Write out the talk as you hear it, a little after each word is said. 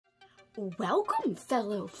Welcome,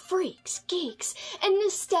 fellow freaks, geeks, and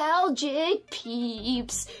nostalgic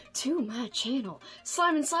peeps, to my channel,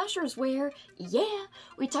 Slime and Slashers, where, yeah,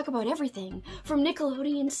 we talk about everything from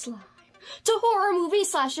Nickelodeon slime to horror movie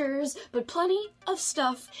slashers, but plenty of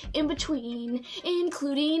stuff in between,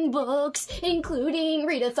 including books, including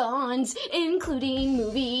readathons, including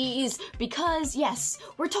movies, because yes,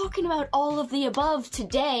 we're talking about all of the above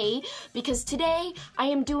today, because today I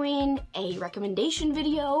am doing a recommendation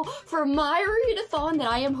video for my readathon that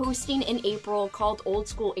I am hosting in April called Old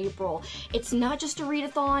School April. It's not just a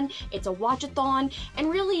readathon, it's a watchathon,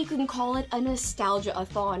 and really you can call it a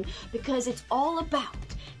nostalgia-a-thon, because it's all about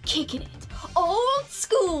kicking it old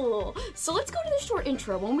school. So let's go to the short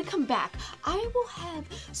intro. When we come back, I will have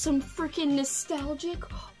some freaking nostalgic,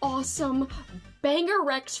 awesome banger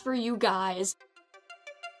recs for you guys.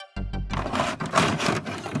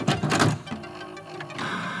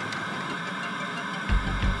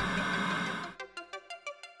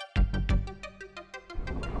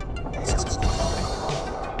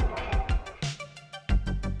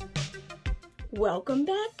 Welcome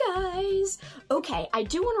back, guys! Okay, I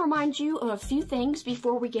do want to remind you of a few things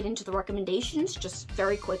before we get into the recommendations, just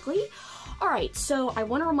very quickly. Alright, so I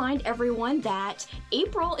want to remind everyone that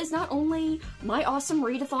April is not only my awesome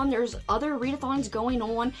readathon, there's other readathons going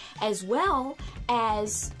on, as well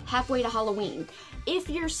as halfway to Halloween. If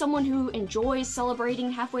you're someone who enjoys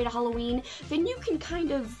celebrating halfway to Halloween, then you can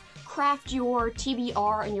kind of craft your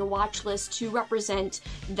TBR and your watch list to represent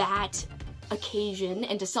that occasion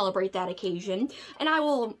and to celebrate that occasion, and I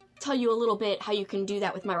will tell you a little bit how you can do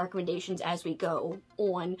that with my recommendations as we go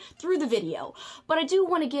on through the video. But I do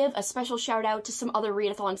want to give a special shout out to some other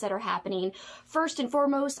readathons that are happening. First and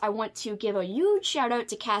foremost, I want to give a huge shout out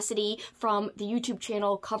to Cassidy from the YouTube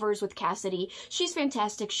channel Covers with Cassidy. She's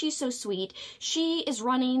fantastic, she's so sweet. She is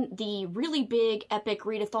running the really big epic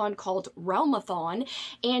readathon called Realmathon,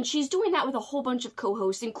 and she's doing that with a whole bunch of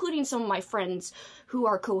co-hosts, including some of my friends who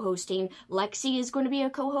are co-hosting. Lexi is going to be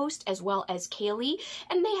a co-host, as well as Kaylee,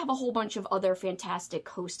 and they have a whole bunch of other fantastic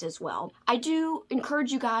hosts as well. I do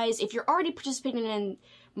encourage you guys, if you're already participating in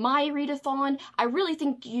my readathon, I really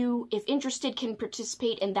think you, if interested, can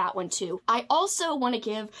participate in that one too. I also want to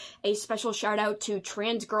give a special shout out to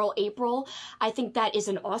Trans Girl April. I think that is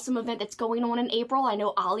an awesome event that's going on in April. I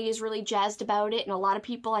know Ollie is really jazzed about it, and a lot of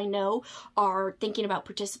people I know are thinking about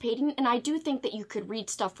participating, and I do think that you could read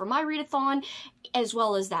stuff for my readathon as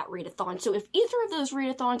well as that readathon. So if either of those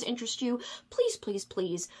readathons interest you, please, please,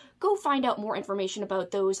 please go find out more information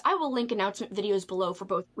about those. I will link announcement videos below for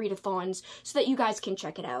both readathons so that you guys can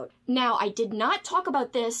check it out. Now, I did not talk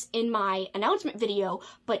about this in my announcement video,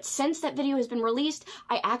 but since that video has been released,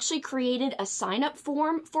 I actually created a sign-up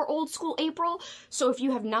form for Old School April. So if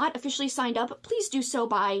you have not officially signed up, please do so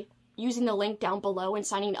by using the link down below and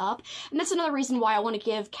signing up. And that's another reason why I want to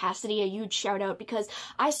give Cassidy a huge shout out, because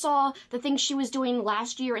I saw the things she was doing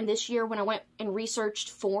last year and this year when I went and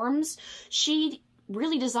researched forms. She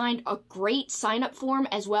really designed a great sign-up form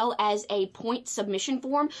as well as a point submission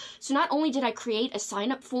form. So not only did I create a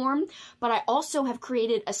sign-up form, but I also have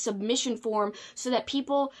created a submission form so that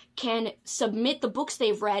people can submit the books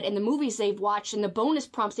they've read and the movies they've watched and the bonus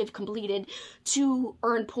prompts they've completed to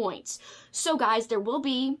earn points. So guys, there will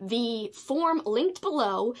be the form linked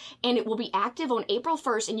below, and it will be active on April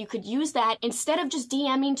 1st, and you could use that instead of just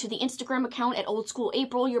DMing to the Instagram account at Old School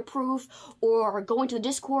April your proof, or going to the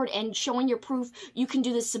Discord and showing your proof. You can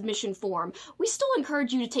do the submission form. We still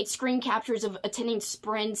encourage you to take screen captures of attending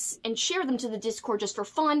sprints and share them to the Discord just for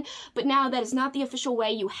fun, but now that is not the official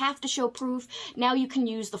way. You have to show proof. Now you can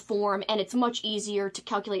use the form, and it's much easier to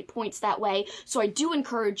calculate points that way. So I do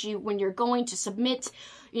encourage you, when you're going to submit,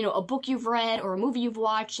 you know, a book you've read or a movie you've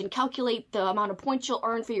watched and calculate the amount of points you'll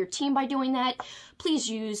earn for your team by doing that, please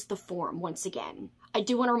use the form once again. I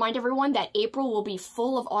do want to remind everyone that April will be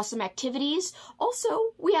full of awesome activities.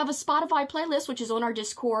 Also, we have a Spotify playlist, which is on our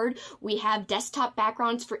Discord. We have desktop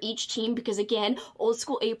backgrounds for each team because, again, Old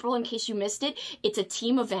School April, in case you missed it, it's a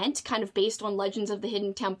team event kind of based on Legends of the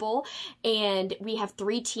Hidden Temple. And we have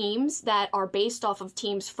 3 teams that are based off of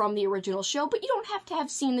teams from the original show, but you don't have to have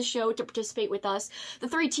seen the show to participate with us. The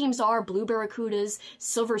 3 teams are Blue Barracudas,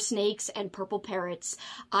 Silver Snakes, and Purple Parrots.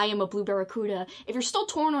 I am a Blue Barracuda. If you're still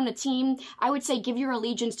torn on a team, I would say give your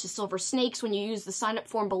allegiance to Silver Snakes when you use the sign-up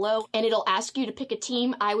form below, and it'll ask you to pick a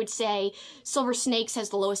team. I would say Silver Snakes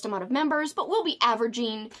has the lowest amount of members, but we'll be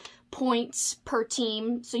averaging points per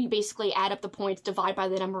team, so you basically add up the points, divide by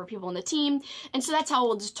the number of people in the team, and so that's how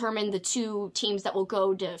we'll determine the 2 teams that will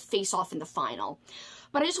go to face off in the final.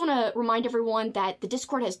 But I just want to remind everyone that the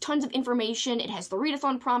Discord has tons of information. It has the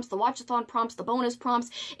Readathon prompts, the Watchathon prompts, the bonus prompts.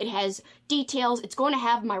 It has details. It's going to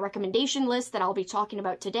have my recommendation list that I'll be talking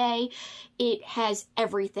about today. It has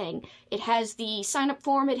everything. It has the sign-up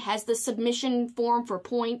form. It has the submission form for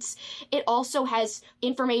points. It also has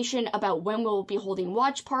information about when we'll be holding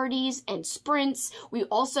watch parties and sprints. We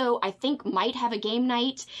also, I think, might have a game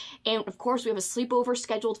night. And of course, we have a sleepover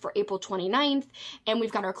scheduled for April 29th. And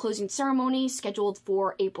we've got our closing ceremony scheduled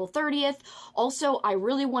for April 30th. Also, I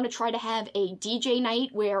really want to try to have a DJ night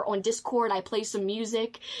where on Discord I play some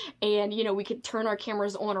music and, you know, we could turn our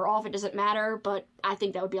cameras on or off. It doesn't matter, but I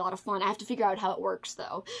think that would be a lot of fun. I have to figure out how it works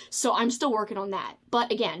though. So I'm still working on that.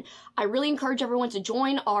 But again, I really encourage everyone to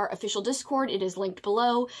join our official Discord. It is linked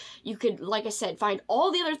below. You could, like I said, find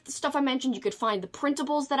all the other stuff I mentioned. You could find the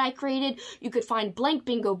printables that I created. You could find blank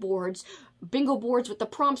bingo boards with the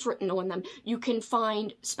prompts written on them. You can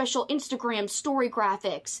find special Instagram story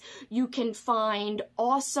graphics. You can find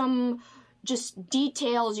awesome just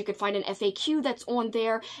details. You could find an FAQ that's on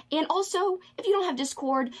there. And also, if you don't have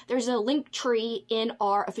Discord, there's a link tree in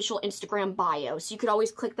our official Instagram bio. So you could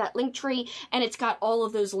always click that link tree and it's got all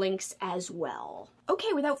of those links as well.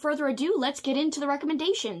 Okay, without further ado, let's get into the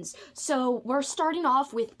recommendations. So we're starting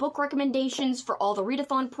off with book recommendations for all the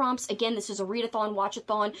Readathon prompts. Again, this is a Readathon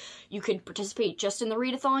Watchathon. You could participate just in the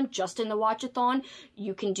Readathon, just in the Watchathon.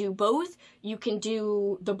 You can do both. You can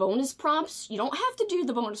do the bonus prompts. You don't have to do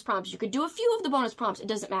the bonus prompts. You could do a few of the bonus prompts. It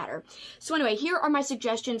doesn't matter. So anyway, here are my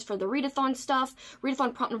suggestions for the Readathon stuff.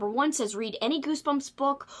 Readathon prompt number 1 says read any Goosebumps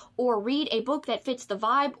book or read a book that fits the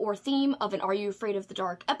vibe or theme of an Are You Afraid of the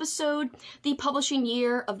Dark episode. The publishing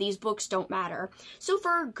year of these books don't matter. So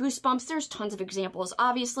for Goosebumps, there's tons of examples.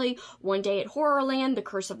 Obviously, One Day at Horrorland, The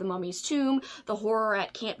Curse of the Mummy's Tomb, The Horror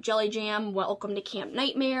at Camp Jelly Jam, Welcome to Camp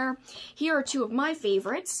Nightmare. Here are two of my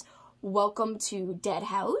favorites, Welcome to Dead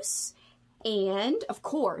House, and, of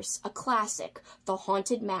course, a classic, The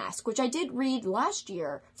Haunted Mask, which I did read last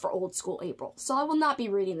year for Old School April. So I will not be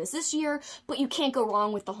reading this year, but you can't go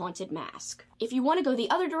wrong with The Haunted Mask. If you want to go the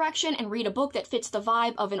other direction and read a book that fits the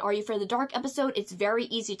vibe of an Are You Afraid of the Dark episode, it's very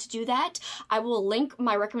easy to do that. I will link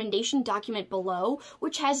my recommendation document below,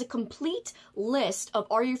 which has a complete list of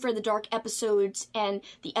Are You Afraid of the Dark episodes and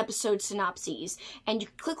the episode synopses. And you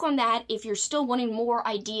can click on that if you're still wanting more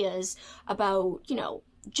ideas about, you know,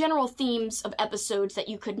 general themes of episodes that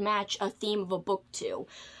you could match a theme of a book to.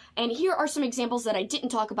 And here are some examples that I didn't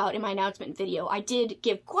talk about in my announcement video. I did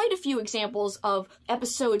give quite a few examples of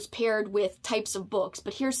episodes paired with types of books,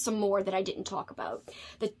 but here's some more that I didn't talk about.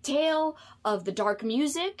 The Tale of the Dark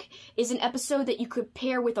Music is an episode that you could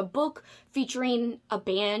pair with a book featuring a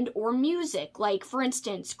band or music, like, for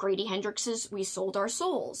instance, Grady Hendrix's We Sold Our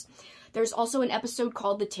Souls. There's also an episode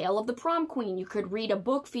called The Tale of the Prom Queen. You could read a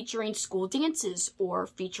book featuring school dances or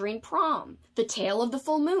featuring prom. The Tale of the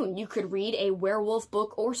Full Moon. You could read a werewolf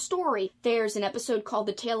book or story. There's an episode called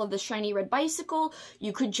The Tale of the Shiny Red Bicycle.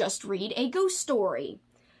 You could just read a ghost story.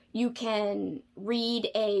 You can read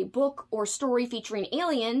a book or story featuring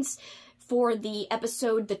aliens for the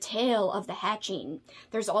episode The Tale of the Hatching.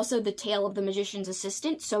 There's also The Tale of the Magician's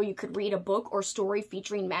Assistant, so you could read a book or story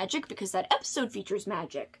featuring magic because that episode features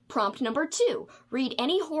magic. Prompt number 2, read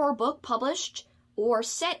any horror book published or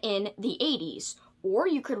set in the 80s. Or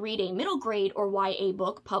you could read a middle grade or YA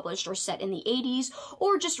book published or set in the 80s,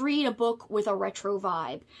 or just read a book with a retro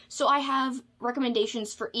vibe. So I have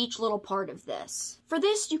recommendations for each little part of this. For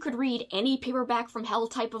this, you could read any paperback from hell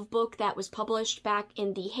type of book that was published back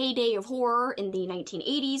in the heyday of horror in the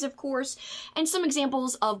 1980s, of course, and some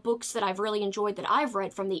examples of books that I've really enjoyed that I've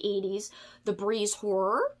read from the 80s. The Breeze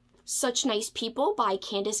Horror, Such Nice People by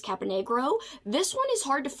Candace Caponegro. This one is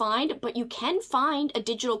hard to find, but you can find a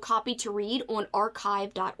digital copy to read on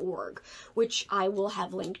archive.org, which I will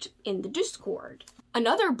have linked in the Discord.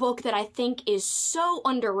 Another book that I think is so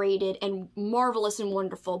underrated and marvelous and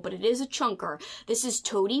wonderful, but it is a chunker. This is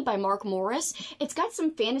Toady by Mark Morris. It's got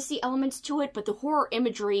some fantasy elements to it, but the horror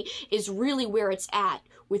imagery is really where it's at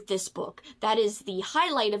with this book. That is the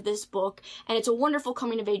highlight of this book, and it's a wonderful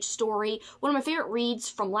coming-of-age story. One of my favorite reads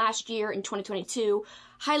from last year in 2022.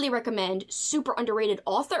 Highly recommend. Super underrated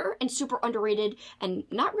author and super underrated and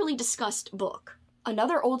not really discussed book.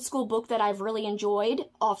 Another old school book that I've really enjoyed,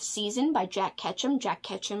 Off Season by Jack Ketchum. Jack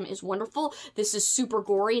Ketchum is wonderful. This is super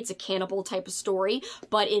gory. It's a cannibal type of story,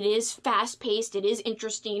 but it is fast-paced. It is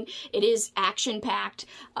interesting. It is action-packed.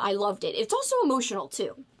 I loved it. It's also emotional,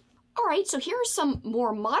 too. Alright, so here are some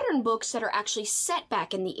more modern books that are actually set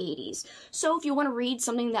back in the 80s. So if you want to read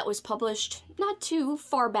something that was published not too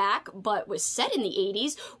far back, but was set in the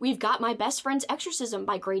 80s, we've got My Best Friend's Exorcism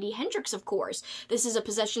by Grady Hendrix, of course. This is a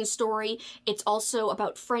possession story. It's also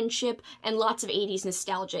about friendship and lots of 80s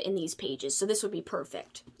nostalgia in these pages, so this would be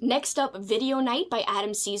perfect. Next up, Video Night by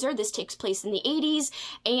Adam Caesar. This takes place in the 80s,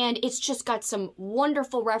 and it's just got some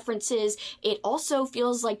wonderful references. It also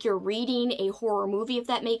feels like you're reading a horror movie, if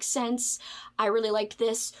that makes sense. I really liked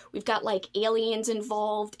this. We've got like aliens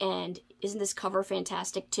involved, and isn't this cover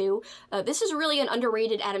fantastic too? This is really an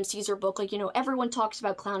underrated Adam Caesar book. Like, you know, everyone talks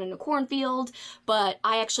about Clown in a Cornfield, but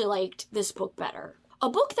I actually liked this book better. A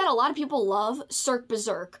book that a lot of people love, Cirque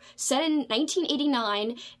Berserk, set in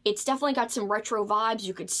 1989. It's definitely got some retro vibes.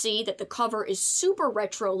 You could see that the cover is super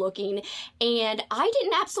retro looking, and I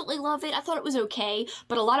didn't absolutely love it. I thought it was okay,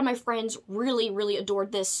 but a lot of my friends really, really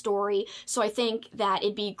adored this story, so I think that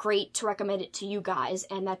it'd be great to recommend it to you guys,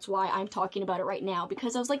 and that's why I'm talking about it right now,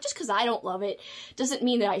 because I was like, just because I don't love it doesn't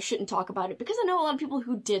mean that I shouldn't talk about it, because I know a lot of people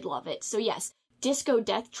who did love it. So yes, Disco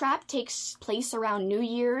Death Trap takes place around New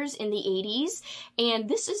Year's in the 80s, and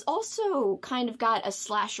this is also kind of got a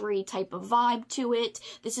slashery type of vibe to it.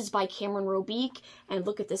 This is by Cameron Robeek, and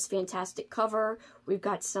look at this fantastic cover. We've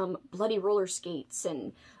got some bloody roller skates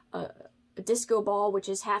and a disco ball, which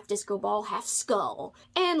is half disco ball, half skull.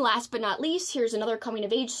 And last but not least, here's another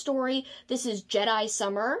coming-of-age story. This is Jedi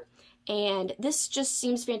Summer. And this just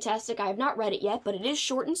seems fantastic. I have not read it yet, but it is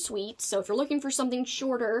short and sweet, so if you're looking for something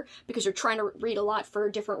shorter because you're trying to read a lot for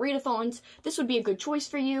different readathons, this would be a good choice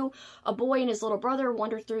for you. A boy and his little brother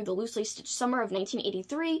wander through the loosely stitched summer of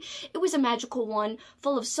 1983. It was a magical one,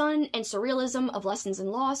 full of sun and surrealism, of lessons and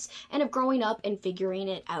loss, and of growing up and figuring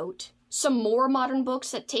it out. Some more modern books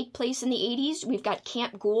that take place in the 80s. We've got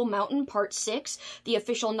Camp Ghoul Mountain Part 6, the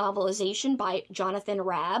official novelization by Jonathan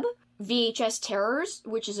Rabb. VHS Terrors,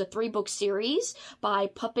 which is a 3-book series by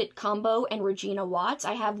Puppet Combo and Regina Watts.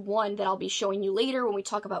 I have one that I'll be showing you later when we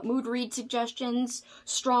talk about mood read suggestions.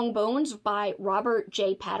 Strong Bones by Robert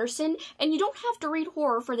J. Patterson. And you don't have to read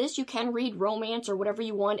horror for this. You can read romance or whatever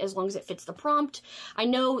you want as long as it fits the prompt. I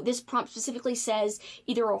know this prompt specifically says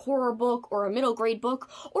either a horror book or a middle grade book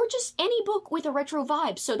or just any book with a retro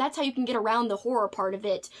vibe. So that's how you can get around the horror part of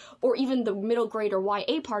it or even the middle grade or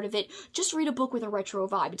YA part of it. Just read a book with a retro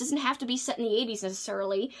vibe. It doesn't have to be set in the 80s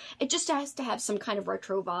necessarily. It just has to have some kind of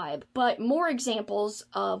retro vibe. But more examples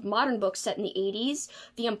of modern books set in the 80s.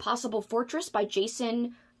 The Impossible Fortress by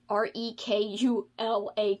Jason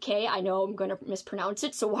Rekulak. I know I'm going to mispronounce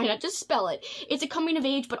it, so why not just spell it? It's a coming of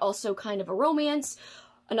age, but also kind of a romance.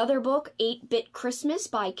 Another book, 8-Bit Christmas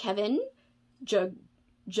by Kevin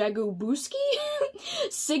Jagubuski.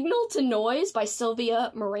 Signal to Noise by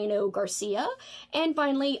Sylvia Moreno Garcia. And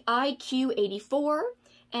finally, IQ 84.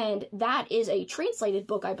 And that is a translated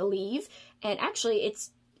book, I believe. And actually,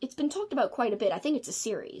 it's been talked about quite a bit. I think it's a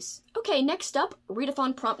series. Okay, next up,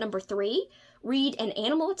 Readathon prompt number 3. Read an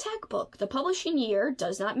Animal Attack book. The publishing year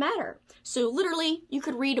does not matter. So literally, you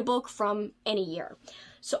could read a book from any year.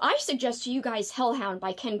 So I suggest to you guys Hellhound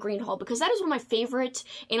by Ken Greenhalgh, because that is one of my favorite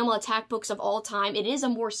Animal Attack books of all time. It is a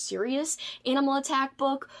more serious Animal Attack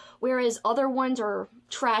book, whereas other ones are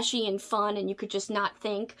trashy and fun and you could just not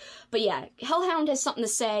think. But yeah, Hellhound has something to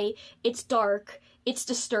say. It's dark. It's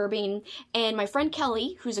disturbing, and my friend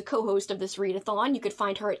Kelly, who's a co-host of this readathon, you could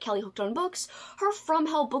find her at Kelly Hooked on Books, her From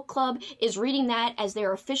Hell book club is reading that as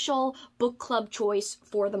their official book club choice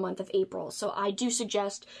for the month of April. So I do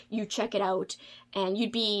suggest you check it out, and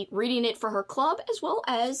you'd be reading it for her club as well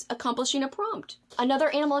as accomplishing a prompt.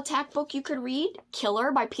 Another Animal Attack book you could read,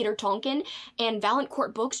 Killer by Peter Tonkin, and Valiant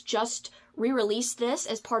Court Books just re-released this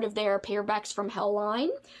as part of their Paperbacks from Hell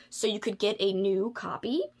line, so you could get a new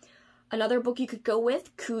copy. Another book you could go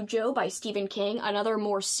with, Cujo by Stephen King, another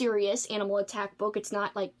more serious Animal Attack book. It's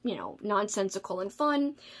not like, you know, nonsensical and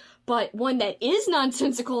fun. But one that is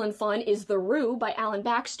nonsensical and fun is The Roo by Alan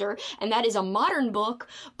Baxter, and that is a modern book,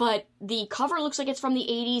 but the cover looks like it's from the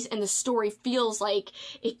 80s, and the story feels like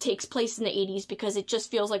it takes place in the 80s because it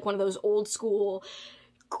just feels like one of those old school,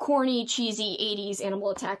 corny, cheesy 80s Animal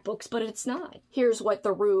Attack books, but it's not. Here's what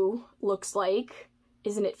The Roo looks like.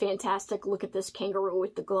 Isn't it fantastic? Look at this kangaroo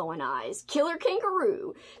with the glowing eyes. Killer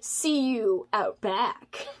kangaroo! See you out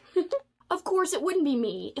back. Of course, it wouldn't be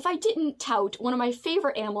me if I didn't tout one of my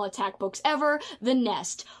favorite Animal Attack books ever, The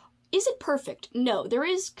Nest. Is it perfect? No, there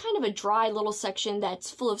is kind of a dry little section that's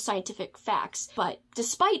full of scientific facts, but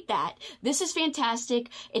despite that, this is fantastic.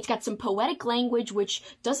 It's got some poetic language which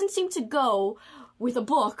doesn't seem to go with a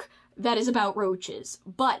book that is about roaches,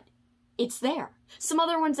 but it's there. Some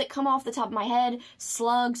other ones that come off the top of my head,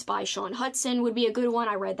 Slugs by Sean Hudson would be a good one.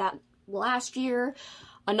 I read that last year.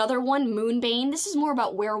 Another one, Moonbane. This is more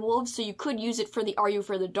about werewolves, so you could use it for the Are You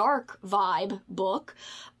for the Dark vibe book.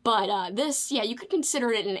 But this, yeah, you could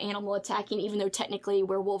consider it an animal attacking, even though technically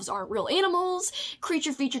werewolves aren't real animals.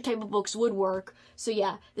 Creature feature type of books would work. So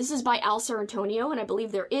yeah, this is by Al Sarantonio, and I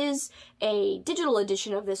believe there is a digital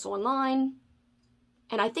edition of this online.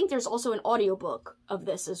 And I think there's also an audiobook of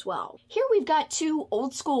this as well. Here we've got two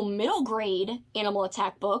old school middle grade animal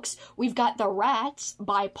attack books. We've got The Rats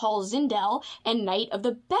by Paul Zindel and Night of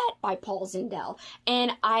the Bat by Paul Zindel.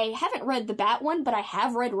 And I haven't read the Bat one, but I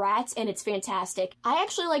have read Rats and it's fantastic. I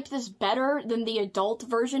actually liked this better than the adult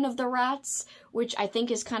version of The Rats, which I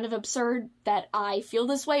think is kind of absurd that I feel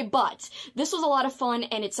this way, but this was a lot of fun,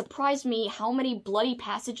 and it surprised me how many bloody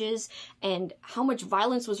passages and how much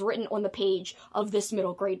violence was written on the page of this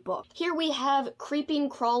middle grade book. Here we have Creeping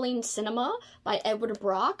Crawling Cinema by Edward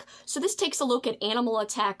Brock. So this takes a look at animal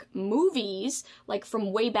attack movies, like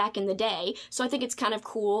from way back in the day, so I think it's kind of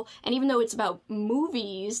cool, and even though it's about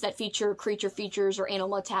movies that feature creature features or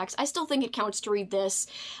animal attacks, I still think it counts to read this.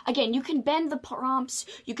 Again, you can bend the prompts,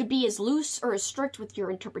 you could be as loose or as strict with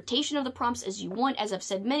your interpretation of the prompts as you want, as I've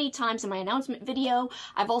said many times in my announcement video.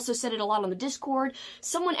 I've also said it a lot on the Discord.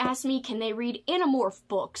 Someone asked me, can they read Animorph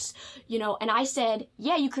books? You know, and I said,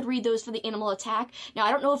 yeah, you could read those for the animal attack. Now,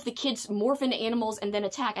 I don't know if the kids morph into animals and then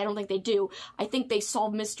attack. I don't think they do. I think they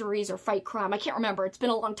solve mysteries or fight crime. I can't remember. It's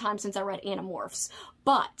been a long time since I read Animorphs.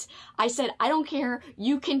 But I said, I don't care.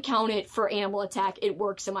 You can count it for animal attack. It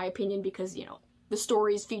works in my opinion because, you know, the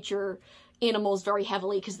stories feature animals very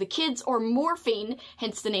heavily because the kids are morphing,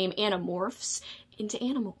 hence the name Animorphs, into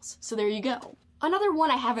animals. So there you go. Another one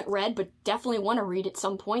I haven't read, but definitely want to read at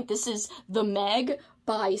some point. This is The Meg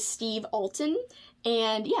by Steve Alton.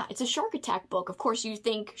 And yeah, it's a shark attack book. Of course, you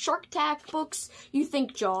think shark attack books, you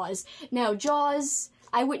think Jaws. Now, Jaws,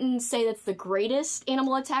 I wouldn't say that's the greatest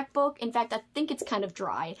animal attack book. In fact, I think it's kind of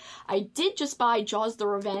dry. I did just buy Jaws the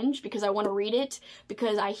Revenge because I want to read it,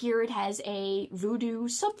 because I hear it has a voodoo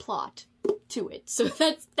subplot to it. So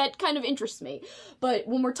that kind of interests me. But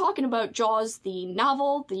when we're talking about Jaws, the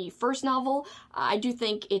novel, the first novel, I do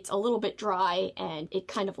think it's a little bit dry and it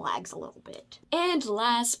kind of lags a little bit. And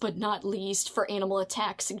last but not least, for animal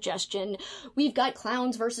attack suggestion, we've got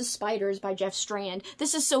Clowns vs. Spiders by Jeff Strand.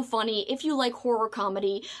 This is so funny. If you like horror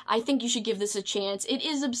comedy, I think you should give this a chance. It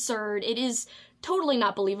is absurd. It is totally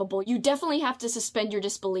not believable. You definitely have to suspend your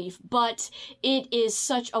disbelief, but it is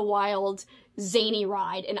such a wild, zany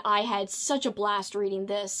ride, and I had such a blast reading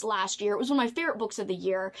this last year. It was one of my favorite books of the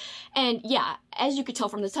year, and yeah, as you could tell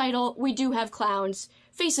from the title, we do have clowns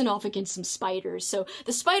facing off against some spiders, so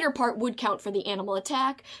the spider part would count for the animal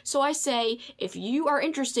attack, so I say, if you are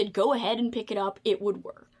interested, go ahead and pick it up. It would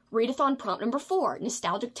work. Readathon prompt number 4,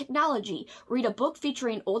 Nostalgic Technology. Read a book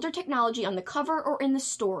featuring older technology on the cover or in the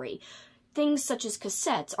story. Things such as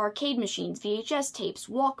cassettes, arcade machines, VHS tapes,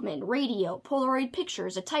 Walkman, radio, Polaroid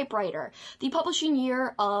pictures, a typewriter. The publishing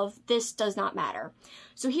year of this does not matter.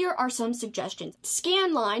 So here are some suggestions.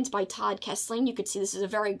 Scan Lines by Todd Kessling. You could see this is a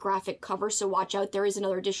very graphic cover, so watch out. There is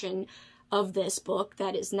another edition of this book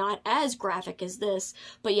that is not as graphic as this,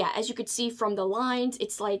 but yeah, as you could see from the lines,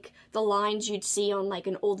 it's like the lines you'd see on like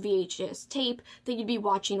an old VHS tape that you'd be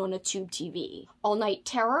watching on a tube TV. All Night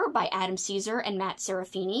Terror by Adam Caesar and Matt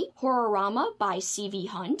Serafini. Horrorama by C.V.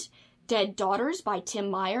 Hunt. Dead Daughters by Tim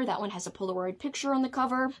Meyer. That one has a Polaroid picture on the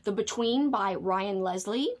cover. The Between by Ryan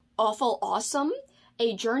Leslie. Awful Awesome.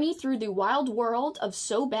 A Journey Through the Wild World of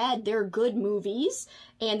So Bad They're Good Movies.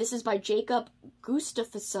 And this is by Jacob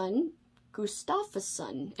Gustafsson.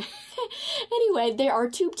 Anyway, there are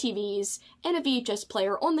tube TVs and a VHS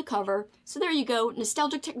player on the cover. So there you go,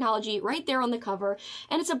 nostalgic technology right there on the cover.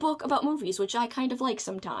 And it's a book about movies, which I kind of like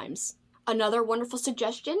sometimes. Another wonderful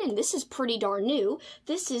suggestion, and this is pretty darn new.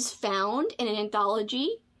 This is found in an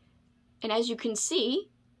anthology. And as you can see,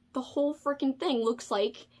 the whole freaking thing looks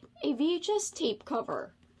like a VHS tape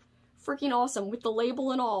cover. Freaking awesome, with the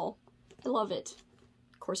label and all. I love it.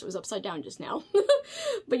 Of course, it was upside down just now.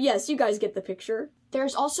 But yes, you guys get the picture.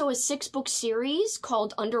 There's also a 6-book series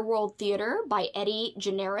called Underworld Theater by Eddie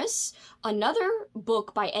Generis. Another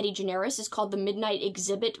book by Eddie Generis is called The Midnight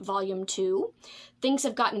Exhibit Volume 2. Things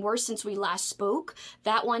have gotten worse since we last spoke.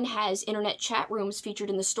 That one has internet chat rooms featured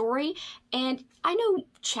in the story. And I know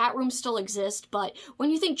chat rooms still exist, but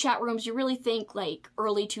when you think chat rooms, you really think like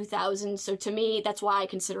early 2000s. So to me, that's why I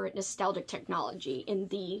consider it nostalgic technology in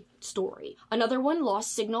the story. Another one,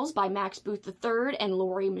 Lost Signals by Max Booth III and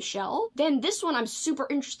Laurie Michelle. Then this one I'm super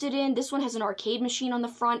interested in. This one has an arcade machine on the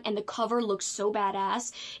front and the cover looks so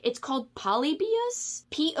badass. It's called Polybius,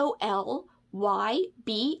 Polybius by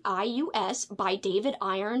David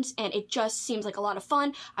Irons, and it just seems like a lot of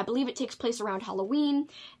fun. I believe it takes place around Halloween,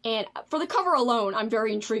 and for the cover alone, I'm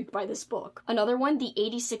very intrigued by this book. Another one, The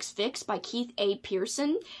 86 Fix by Keith A.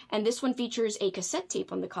 Pearson, and this one features a cassette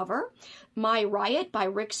tape on the cover. My Riot by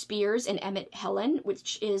Rick Spears and Emmett Helen,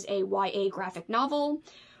 which is a YA graphic novel.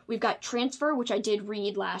 We've got Transfer, which I did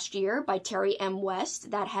read last year, by Terry M.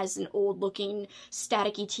 West. That has an old-looking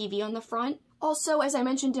staticky TV on the front. Also, as I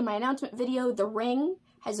mentioned in my announcement video, The Ring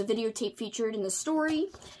has a videotape featured in the story.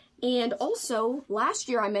 And also, last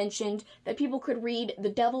year I mentioned that people could read The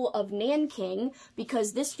Devil of Nanking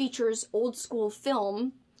because this features old school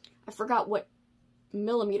film. I forgot what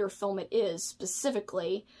millimeter film it is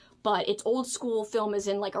specifically, but it's old school film as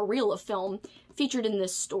in like a reel of film featured in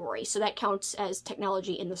this story, so that counts as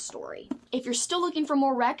technology in the story. If you're still looking for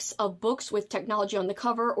more recs of books with technology on the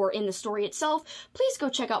cover or in the story itself, please go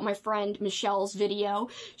check out my friend Michelle's video.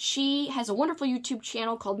 She has a wonderful YouTube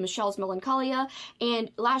channel called Michelle's Melancholia, and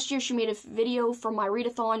last year she made a video for my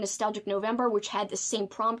Readathon Nostalgic November, which had the same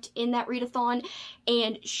prompt in that Readathon,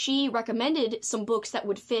 and she recommended some books that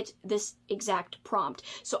would fit this exact prompt.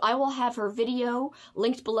 So I will have her video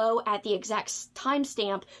linked below at the exact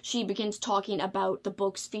timestamp she begins talking about the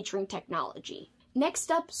books featuring technology.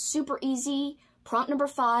 Next up, super easy, prompt number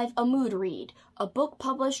 5, a mood read. A book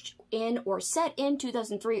published in or set in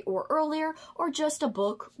 2003 or earlier, or just a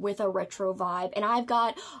book with a retro vibe. And I've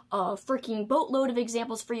got a freaking boatload of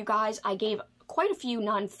examples for you guys. I gave quite a few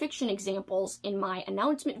nonfiction examples in my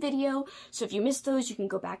announcement video, so if you missed those, you can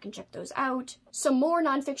go back and check those out. Some more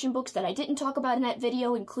nonfiction books that I didn't talk about in that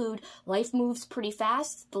video include Life Moves Pretty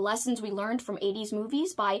Fast, The Lessons We Learned from 80s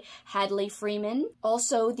Movies by Hadley Freeman.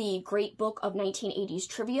 Also, the great book of 1980s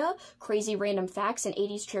trivia, Crazy Random Facts and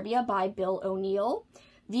 80s Trivia by Bill O'Neill.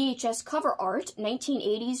 VHS Cover Art,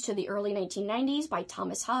 1980s to the early 1990s by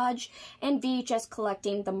Thomas Hodge, and VHS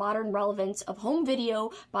Collecting, The Modern Relevance of Home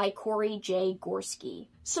Video by Corey J. Gorski.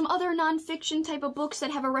 Some other nonfiction type of books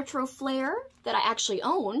that have a retro flair that I actually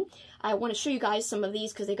own. I want to show you guys some of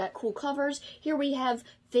these because they got cool covers. Here we have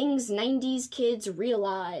Things 90s Kids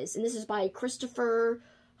Realize, and this is by Christopher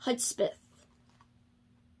Hudspeth.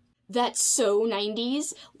 That's so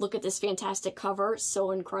 90s. Look at this fantastic cover,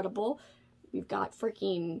 so incredible. We've got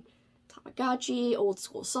freaking Tamagotchi, old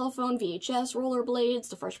school cell phone, VHS, rollerblades,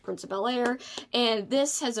 The Fresh Prince of Bel-Air, and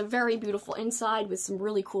this has a very beautiful inside with some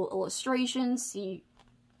really cool illustrations. See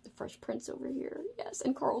the Fresh Prince over here, yes,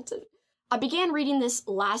 and Carlton. I began reading this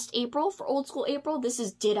last April for Old School April. This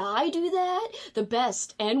is Did I Do That? The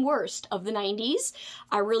best and worst of the 90s.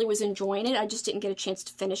 I really was enjoying it. I just didn't get a chance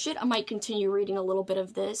to finish it. I might continue reading a little bit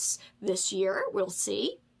of this year. We'll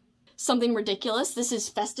see. Something Ridiculous. This is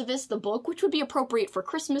Festivus, the book, which would be appropriate for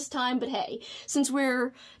Christmas time, but hey, since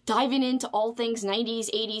we're diving into all things 90s,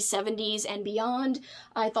 80s, 70s, and beyond,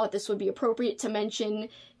 I thought this would be appropriate to mention.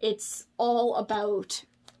 It's all about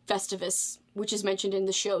Festivus, which is mentioned in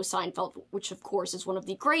the show Seinfeld, which of course is one of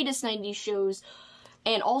the greatest 90s shows,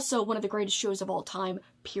 and also one of the greatest shows of all time,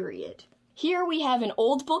 period. Here we have an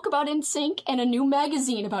old book about NSYNC and a new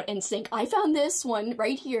magazine about NSYNC. I found this one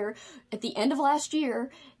right here at the end of last year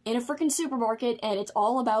in a freaking supermarket, and it's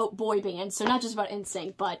all about boy bands. So not just about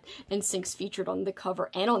NSYNC, but NSYNC's featured on the cover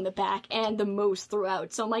and on the back and the most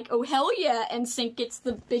throughout. So I'm like, oh hell yeah, NSYNC gets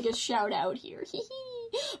the biggest shout out here.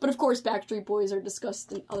 But of course, Backstreet Boys are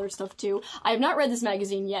discussed in other stuff too. I have not read this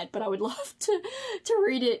magazine yet, but I would love to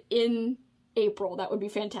read it in April. That would be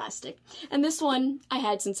fantastic. And this one I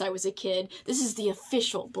had since I was a kid. This is the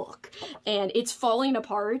official book, and it's falling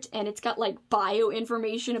apart, and it's got like bio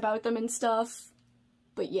information about them and stuff.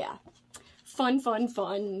 But yeah, fun, fun,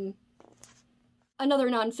 fun.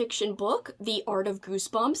 Another nonfiction book, The Art of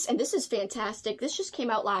Goosebumps, and this is fantastic. This just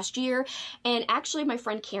came out last year, and actually my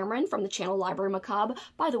friend Cameron from the channel Library Macabre,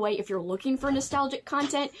 by the way, if you're looking for nostalgic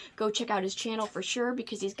content, go check out his channel for sure,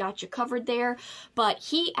 because he's got you covered there, but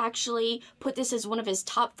he actually put this as one of his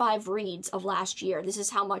top 5 reads of last year. This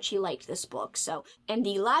is how much he liked this book, so. And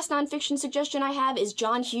the last nonfiction suggestion I have is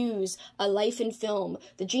John Hughes, A Life in Film,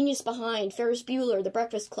 the genius behind Ferris Bueller, The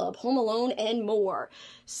Breakfast Club, Home Alone, and more.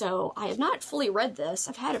 So I have not fully read this.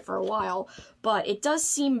 I've had it for a while, but it does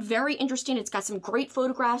seem very interesting. It's got some great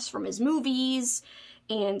photographs from his movies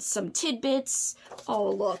and some tidbits. Oh,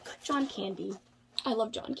 look, John Candy. I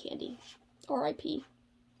love John Candy. R.I.P.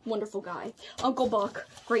 Wonderful guy. Uncle Buck,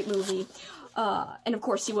 great movie. And of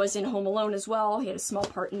course he was in Home Alone as well. He had a small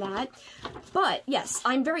part in that. But yes,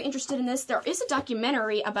 I'm very interested in this. There is a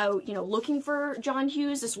documentary about, you know, looking for John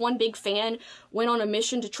Hughes. This one big fan went on a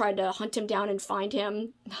mission to try to hunt him down and find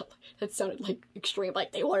him. That sounded like extreme,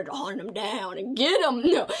 like they wanted to hunt him down and get him.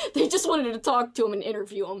 No, they just wanted to talk to him and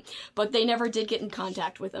interview him, but they never did get in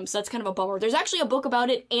contact with him, so that's kind of a bummer. There's actually a book about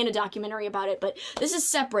it and a documentary about it, but this is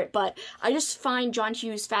separate. But I just find John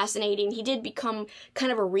Hughes fascinating. He did become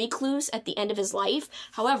kind of a recluse at the end of his life.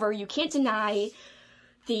 However, you can't deny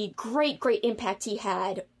the great impact he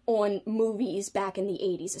had on movies back in the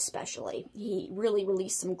 80s especially. He really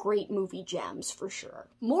released some great movie gems for sure.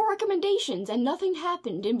 More recommendations, and nothing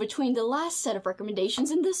happened in between the last set of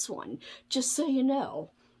recommendations and this one, just so you know.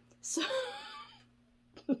 So,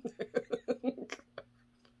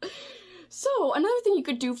 so another thing you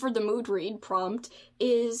could do for the mood read prompt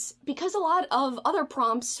is, because a lot of other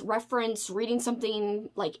prompts reference reading something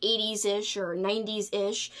like 80s-ish or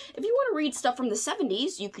 90s-ish, if you want to read stuff from the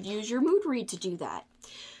 70s, you could use your mood read to do that.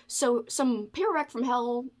 So some Paperback from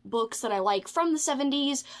Hell books that I like from the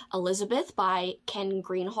 70s, Elizabeth by Ken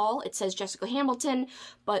Greenhall. It says Jessica Hamilton,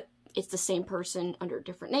 but it's the same person under a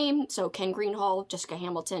different name. So Ken Greenhall, Jessica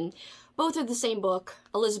Hamilton, both are the same book.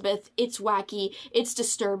 Elizabeth, it's wacky, it's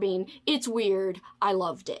disturbing, it's weird. I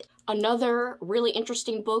loved it. Another really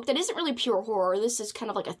interesting book that isn't really pure horror. This is kind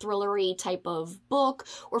of like a thrillery type of book.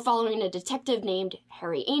 We're following a detective named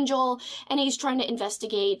Harry Angel, and he's trying to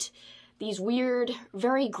investigate these weird,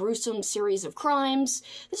 very gruesome series of crimes.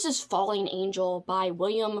 This is Falling Angel by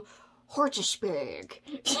William Horchesberg.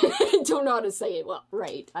 I don't know how to say it well,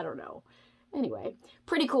 right, I don't know. Anyway,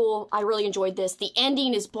 pretty cool. I really enjoyed this. The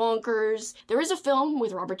ending is bonkers. There is a film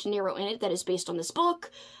with Robert De Niro in it that is based on this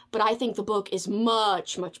book, but I think the book is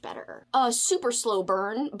much better. A super slow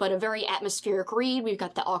burn, but a very atmospheric read. We've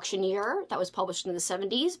got The Auctioneer, that was published in the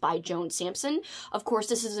 70s by Joan Sampson. Of course,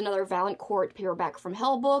 this is another Valancourt Paperback from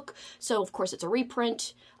Hell book, so of course it's a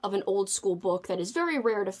reprint of an old school book that is very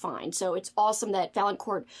rare to find. So it's awesome that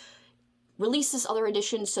Valancourt released this other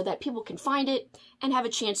edition so that people can find it and have a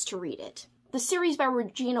chance to read it. The series by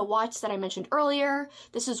Regina Watts that I mentioned earlier,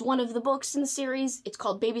 this is one of the books in the series. It's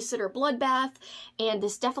called Babysitter Bloodbath, and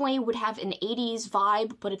this definitely would have an 80s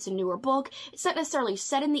vibe, but it's a newer book. It's not necessarily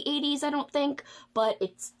set in the 80s, I don't think, but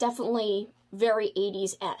it's definitely very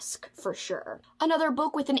 80s-esque, for sure. Another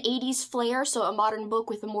book with an 80s flair, so a modern book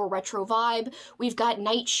with a more retro vibe. We've got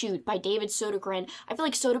Night Shoot by David Sodergren. I feel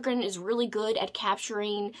like Sodergren is really good at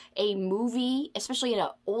capturing a movie, especially an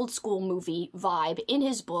old school movie vibe in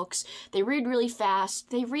his books. They read really fast.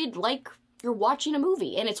 They read like you're watching a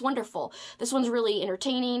movie, and it's wonderful. This one's really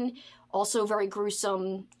entertaining, also very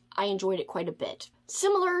gruesome. I enjoyed it quite a bit.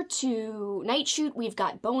 Similar to Night Shoot, we've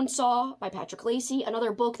got Bonesaw by Patrick Lacey,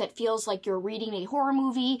 another book that feels like you're reading a horror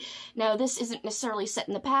movie. Now, this isn't necessarily set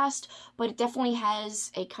in the past, but it definitely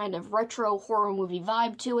has a kind of retro horror movie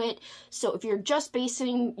vibe to it. So if you're just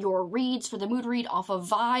basing your reads for the mood read off of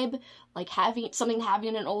vibe, like having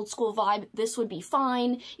an old school vibe, this would be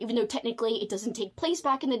fine. Even though technically it doesn't take place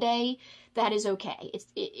back in the day, that is okay.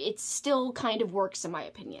 It still kind of works in my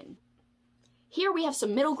opinion. Here we have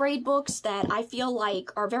some middle grade books that I feel like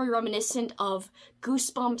are very reminiscent of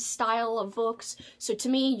Goosebumps style of books. So to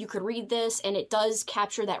me, you could read this and it does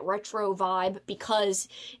capture that retro vibe because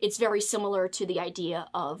it's very similar to the idea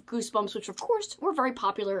of Goosebumps, which of course were very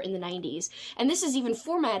popular in the 90s. And this is even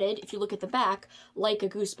formatted, if you look at the back, like a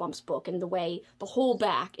Goosebumps book in the way the whole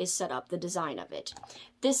back is set up, the design of it.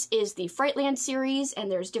 This is the Frightland series, and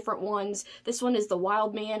there's different ones. This one is The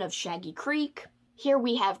Wild Man of Shaggy Creek. Here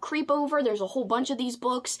we have Creepover. There's a whole bunch of these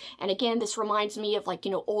books, and again, this reminds me of, like,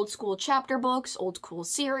 you know, old school chapter books, old school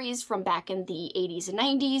series from back in the 80s and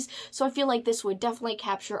 90s, so I feel like this would definitely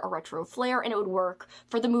capture a retro flair, and it would work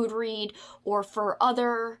for the mood read or for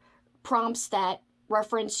other prompts that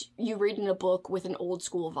reference you reading a book with an old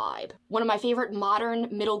school vibe. One of my favorite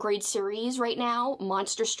modern middle grade series right now,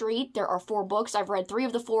 Monster Street. There are 4 books. I've read 3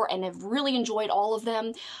 of the 4 and have really enjoyed all of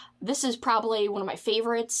them. This is probably one of my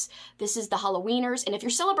favorites. This is the Halloweeners, and if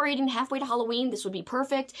you're celebrating halfway to Halloween, this would be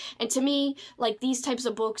perfect. And to me, like, these types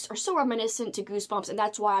of books are so reminiscent to Goosebumps, and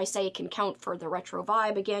that's why I say it can count for the retro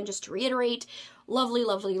vibe. Again, just to reiterate, lovely,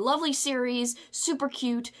 lovely, lovely series, super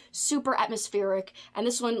cute, super atmospheric, and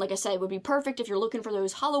this one, like I said, would be perfect if you're looking for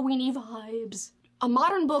those Halloween-y vibes. A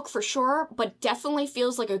modern book for sure, but definitely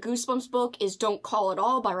feels like a Goosebumps book is Don't Call It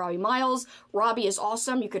All by Robbie Miles. Robbie is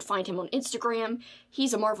awesome. You could find him on Instagram.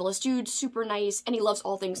 He's a marvelous dude, super nice, and he loves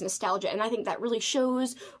all things nostalgia, and I think that really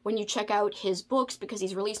shows when you check out his books because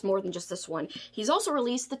he's released more than just this one. He's also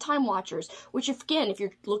released The Time Watchers, which if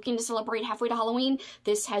you're looking to celebrate halfway to Halloween,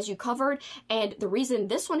 this has you covered, and the reason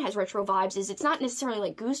this one has retro vibes is it's not necessarily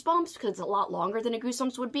like Goosebumps because it's a lot longer than a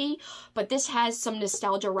Goosebumps would be, but this has some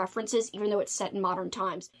nostalgia references even though it's set in modern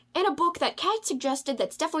times. And a book that Kat suggested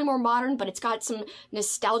that's definitely more modern, but it's got some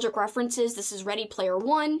nostalgic references. This is Ready Player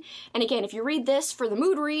One. And again, if you read this for the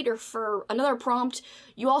mood read or for another prompt,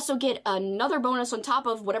 you also get another bonus on top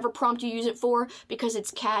of whatever prompt you use it for because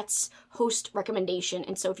it's Kat's host recommendation.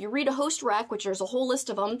 And so if you read a host rec, which there's a whole list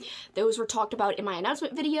of them, those were talked about in my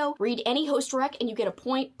announcement video, read any host rec and you get a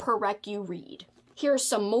point per rec you read. Here's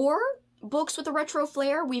some more books with a retro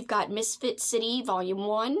flair. We've got Misfit City Volume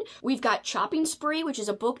 1. We've got Chopping Spree, which is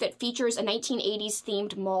a book that features a 1980s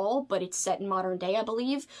themed mall, but it's set in modern day, I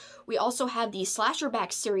believe. We also have the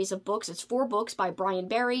Slasherback series of books. It's 4 books by Brian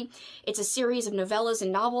Barry. It's a series of novellas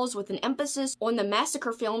and novels with an emphasis on the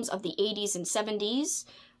massacre films of the 80s and 70s.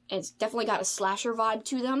 And it's definitely got a slasher vibe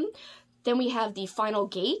to them. Then we have The Final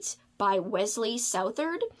Gate by Wesley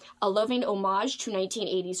Southard, a loving homage to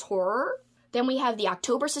 1980s horror. Then we have The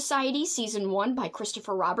October Society, Season 1 by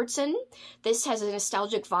Christopher Robertson. This has a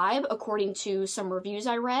nostalgic vibe, according to some reviews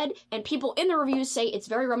I read, and people in the reviews say it's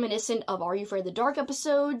very reminiscent of Are You Afraid of the Dark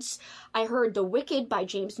episodes. I heard The Wicked by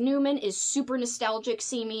James Newman is super nostalgic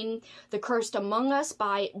seeming. The Cursed Among Us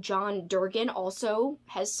by John Durgan also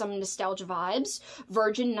has some nostalgia vibes.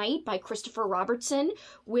 Virgin Night by Christopher Robertson,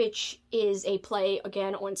 which is a play,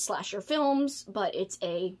 again, on slasher films, but it's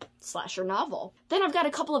a slasher novel. Then I've got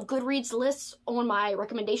a couple of Goodreads lists on my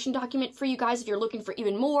recommendation document for you guys if you're looking for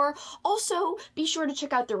even more. Also, be sure to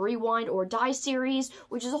check out the Rewind or Die series,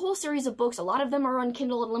 which is a whole series of books. A lot of them are on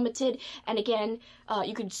Kindle Unlimited, and again,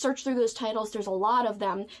 you can search through those titles. There's a lot of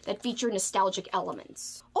them that feature nostalgic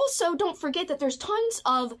elements. Also, don't forget that there's tons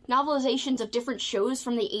of novelizations of different shows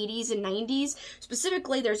from the 80s and 90s.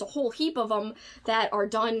 Specifically, there's a whole heap of them that are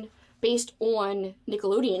done based on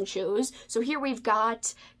Nickelodeon shows. So here we've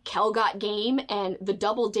got Kel Got Game and the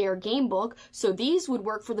Double Dare Game Book. So these would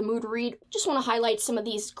work for the mood read. Just want to highlight some of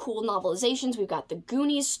these cool novelizations. We've got the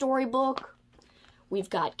Goonies storybook. We've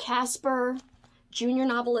got Casper, junior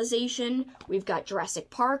novelization. We've got Jurassic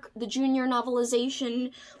Park, the junior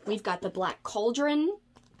novelization. We've got The Black Cauldron.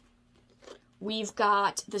 We've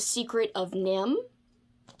got The Secret of Nim.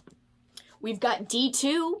 We've got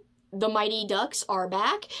D2, The Mighty Ducks Are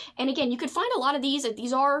Back. And again, you could find a lot of these.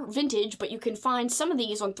 These are vintage, but you can find some of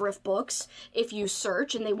these on thrift books if you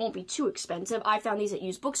search, and they won't be too expensive. I found these at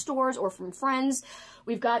used bookstores or from friends.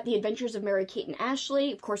 We've got The Adventures of Mary Kate and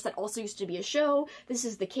Ashley. Of course, that also used to be a show. This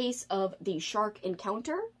is the case of the Shark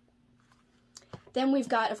Encounter. Then we've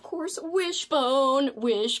got, of course, Wishbone.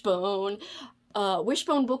 Wishbone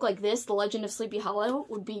book like this, The Legend of Sleepy Hollow,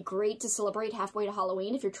 would be great to celebrate halfway to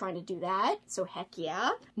Halloween if you're trying to do that, so heck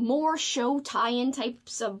yeah. More show tie-in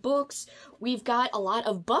types of books. We've got a lot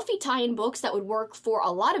of Buffy tie-in books that would work for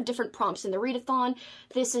a lot of different prompts in the Readathon.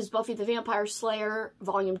 This is Buffy the Vampire Slayer,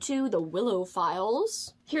 Volume 2, The Willow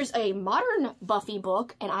Files. Here's a modern Buffy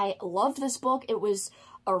book, and I love this book. It was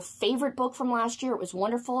our favorite book from last year. It was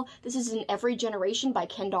wonderful. This is In Every Generation by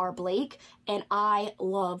Kendar Blake, and I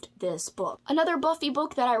loved this book. Another Buffy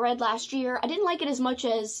book that I read last year, I didn't like it as much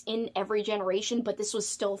as In Every Generation, but this was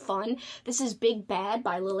still fun. This is Big Bad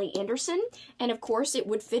by Lily Anderson, and of course it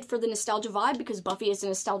would fit for the nostalgia vibe because Buffy is a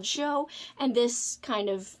nostalgia show, and this kind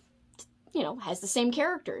of, you know, has the same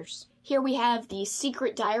characters. Here we have The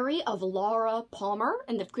Secret Diary of Laura Palmer,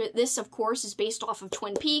 and this, of course, is based off of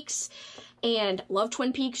Twin Peaks, and love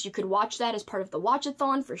Twin Peaks. You could watch that as part of the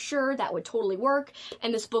Watchathon for sure. That would totally work,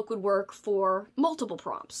 and this book would work for multiple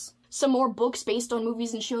prompts. Some more books based on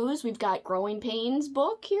movies and shows. We've got Growing Pains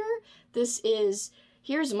book here. This is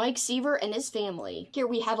Here's Mike Seaver and His Family. Here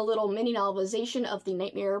we have a little mini novelization of The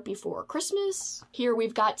Nightmare Before Christmas. Here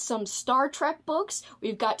we've got some Star Trek books.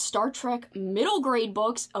 We've got Star Trek middle grade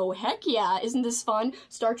books. Oh heck yeah, isn't this fun?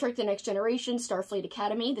 Star Trek The Next Generation, Starfleet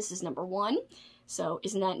Academy. This is number 1. So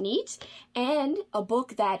isn't that neat? And a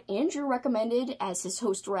book that Andrew recommended as his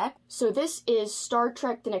host rec. So this is Star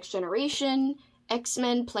Trek The Next Generation,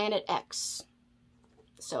 X-Men Planet X.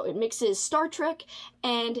 So it mixes Star Trek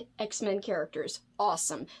and X-Men characters.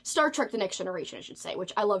 Awesome. Star Trek The Next Generation, I should say,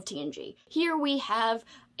 which I love TNG. Here we have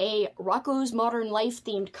a Rocko's Modern Life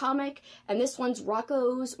themed comic, and this one's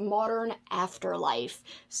Rocko's Modern Afterlife.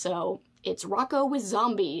 So It's Rocco with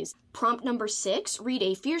zombies. Prompt number 6, read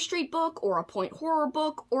a Fear Street book or a point horror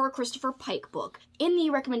book or a Christopher Pike book. In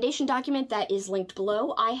the recommendation document that is linked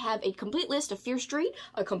below, I have a complete list of Fear Street,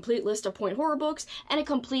 a complete list of point horror books, and a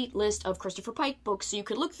complete list of Christopher Pike books. So you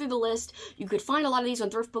could look through the list. You could find a lot of these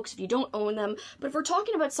on thrift books if you don't own them. But if we're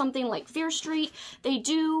talking about something like Fear Street, they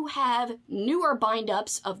do have newer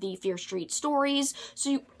bind-ups of the Fear Street stories.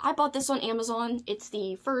 So I bought this on Amazon. It's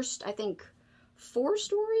the first, I think, 4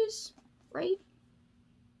 stories, right?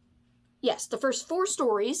 Yes, the first 4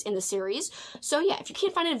 stories in the series. So yeah, if you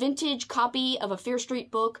can't find a vintage copy of a Fear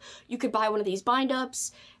Street book, you could buy one of these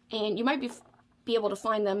bind-ups, and you might be able to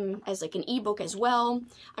find them as like an ebook as well.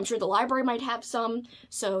 I'm sure the library might have some.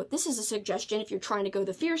 So this is a suggestion if you're trying to go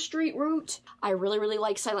the Fear Street route. I really, really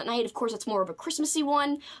like Silent Night. Of course, it's more of a Christmassy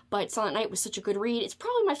one, but Silent Night was such a good read. It's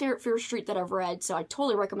probably my favorite Fear Street that I've read, so I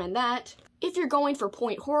totally recommend that. If you're going for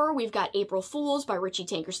point horror, we've got April Fools by Richie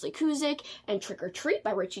Tankersley Cusick and Trick or Treat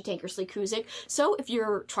by Richie Tankersley Cusick. So if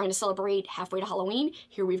you're trying to celebrate halfway to Halloween,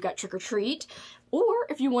 here we've got Trick or Treat. Or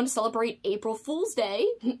if you want to celebrate April Fool's Day,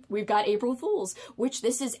 we've got April Fools, which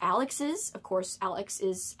this is Alex's. Of course, Alex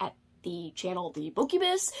is at the channel The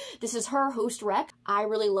Bookubus. This is her host rec. I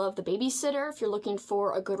really love The Babysitter if you're looking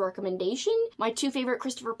for a good recommendation. My 2 favorite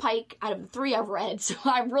Christopher Pike out of the 3 I've read, so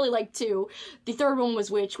I really like 2. The third one was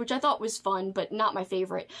which I thought was fun, but not my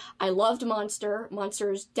favorite. I loved Monster.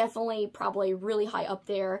 Monster's definitely probably really high up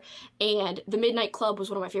there. And The Midnight Club was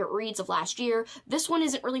one of my favorite reads of last year. This one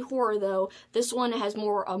isn't really horror though. This one has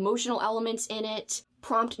more emotional elements in it.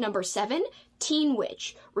 Prompt number 7, Teen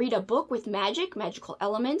Witch. Read a book with magic, magical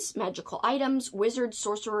elements, magical items, wizards,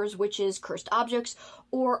 sorcerers, witches, cursed objects,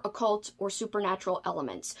 or occult or supernatural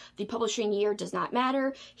elements. The publishing year does not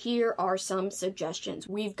matter. Here are some suggestions.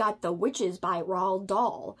 We've got The Witches by Roald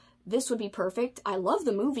Dahl. This would be perfect. I love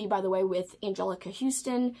the movie, by the way, with Angelica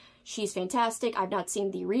Houston. She's fantastic. I've not seen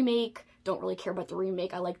the remake. Don't really care about the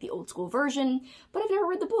remake. I like the old school version, but I've never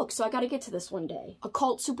read the book, so I gotta get to this one day.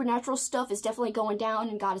 Occult supernatural stuff is definitely going down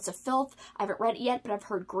in Goddess of Filth. I haven't read it yet, but I've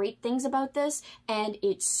heard great things about this, and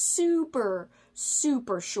it's super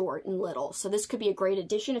short and little. So this could be a great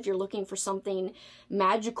addition if you're looking for something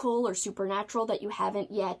magical or supernatural that you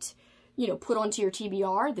haven't yet, put onto your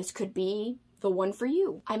TBR. This could be the one for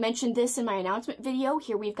you. I mentioned this in my announcement video.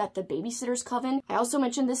 Here we've got The Babysitter's Coven. I also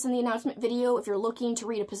mentioned this in the announcement video. If you're looking to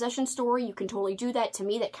read a possession story, you can totally do that. To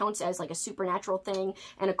me, that counts as like a supernatural thing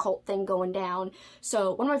and a cult thing going down.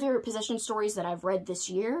 So one of my favorite possession stories that I've read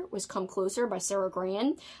this year was Come Closer by Sarah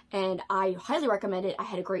Gran, and I highly recommend it. I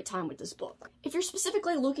had a great time with this book. If you're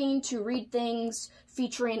specifically looking to read things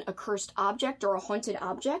featuring a cursed object or a haunted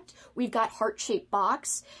object, we've got Heart-Shaped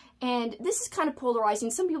Box. And this is kind of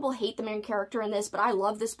polarizing. Some people hate the main character in this, but I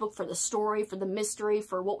love this book for the story, for the mystery,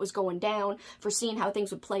 for what was going down, for seeing how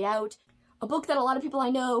things would play out. A book that a lot of people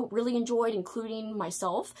I know really enjoyed, including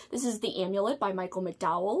myself. This is The Amulet by Michael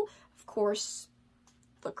McDowell. Of course,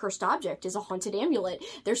 the cursed object is a haunted amulet.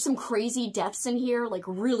 There's some crazy deaths in here, like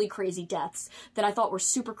really crazy deaths, that I thought were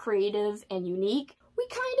super creative and unique. We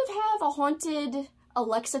kind of have a haunted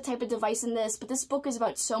Alexa type of device in this, but this book is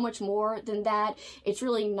about so much more than that. It's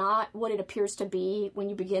really not what it appears to be when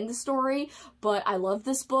you begin the story, but I love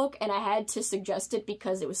this book and I had to suggest it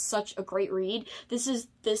because it was such a great read. This is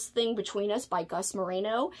This Thing Between Us by Gus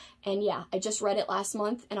Moreno, and yeah, I just read it last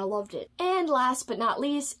month and I loved it. And last but not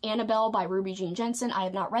least, Annabelle by Ruby Jean Jensen. I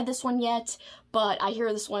have not read this one yet, but I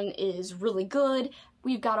hear this one is really good.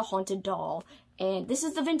 We've got a haunted doll. And this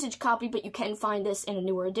is the vintage copy, but you can find this in a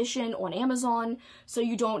newer edition on Amazon, so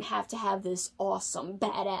you don't have to have this awesome,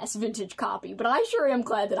 badass vintage copy. But I sure am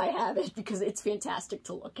glad that I have it, because it's fantastic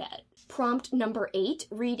to look at. Prompt number 8,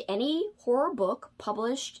 read any horror book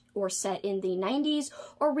published or set in the 90s,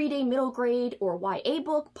 or read a middle grade or YA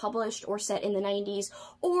book published or set in the 90s,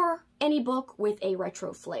 or any book with a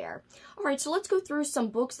retro flair. Alright, so let's go through some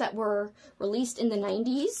books that were released in the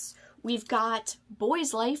 90s. We've got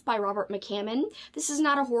Boy's Life by Robert McCammon. This is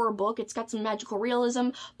not a horror book. It's got some magical realism,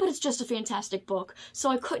 but it's just a fantastic book, so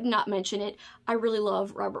I could not mention it. I really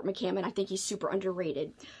love Robert McCammon. I think he's super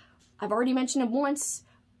underrated. I've already mentioned him once,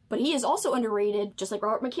 but he is also underrated, just like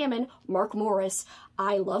Robert McCammon, Mark Morris.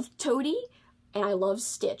 I love Toady, and I love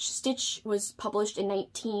Stitch. Stitch was published in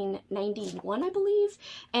 1991, I believe,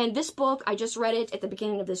 and this book, I just read it at the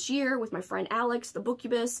beginning of this year with my friend Alex, the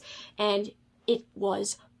Bookubus, and it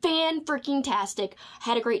was fan-freaking-tastic.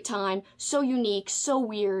 Had a great time. So unique, so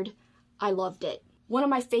weird. I loved it. One of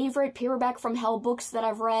my favorite paperback from hell books that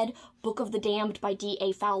I've read, Book of the Damned by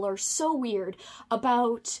D.A. Fowler. So weird.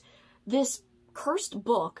 About this cursed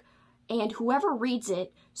book, and whoever reads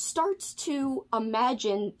it starts to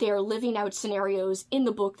imagine they're living out scenarios in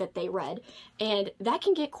the book that they read, and that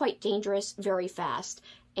can get quite dangerous very fast.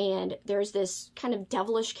 And there's this kind of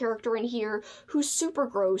devilish character in here who's super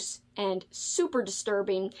gross and super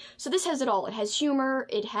disturbing. So this has it all. It has humor,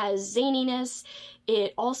 it has zaniness,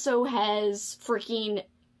 it also has freaking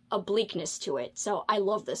a bleakness to it. So I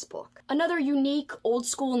love this book. Another unique old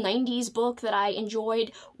school 90s book that I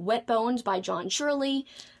enjoyed, Wet Bones by John Shirley.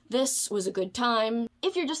 This was a good time.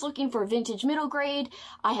 If you're just looking for vintage middle grade,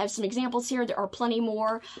 I have some examples here. There are plenty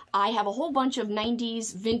more. I have a whole bunch of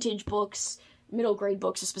 90s vintage books, middle grade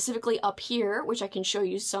books specifically up here, which I can show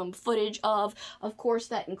you some footage of. Of course,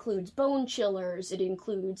 that includes Bone Chillers, it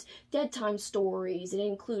includes Dead Time Stories, it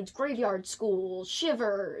includes Graveyard School,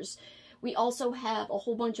 Shivers. We also have a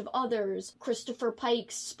whole bunch of others, Christopher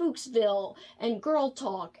Pike's Spooksville, and Girl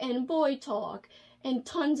Talk, and Boy Talk, and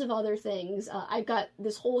tons of other things. I've got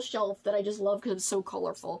this whole shelf that I just love because it's so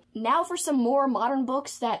colorful. Now for some more modern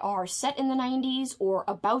books that are set in the 90s or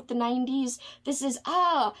about the 90s. This is,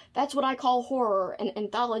 that's what I call horror, an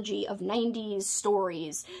anthology of 90s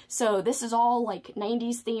stories. So this is all like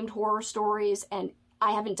 90s themed horror stories, and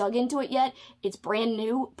I haven't dug into it yet. It's brand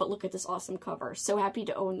new, but look at this awesome cover. So happy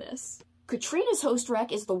to own this. Katrina's host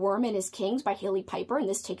rec is The Worm and His Kings by Haley Piper, and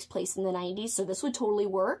this takes place in the 90s, so this would totally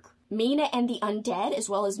work. Mina and the Undead, as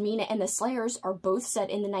well as Mina and the Slayers, are both set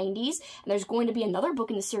in the 90s, and there's going to be another book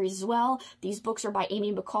in the series as well. These books are by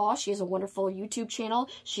Amy McCaw. She has a wonderful YouTube channel.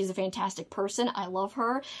 She's a fantastic person. I love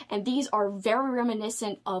her. And these are very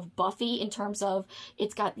reminiscent of Buffy in terms of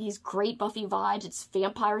it's got these great Buffy vibes. It's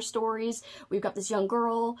vampire stories. We've got this young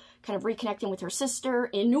girl kind of reconnecting with her sister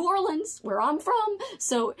in New Orleans, where I'm from.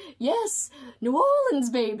 So yes, New Orleans,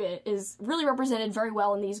 baby, is really represented very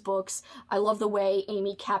well in these books. I love the way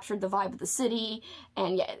Amy captured the vibe of the city,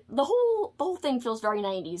 and yeah, the whole thing feels very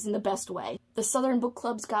 90s in the best way. The Southern Book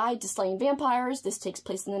Club's Guide to Slaying Vampires. This takes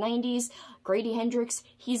place in the 90s. Grady Hendrix,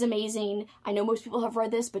 he's amazing. I know most people have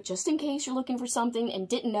read this, but just in case you're looking for something and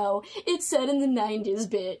didn't know, it's set in the 90s,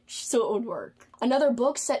 bitch, so it would work. Another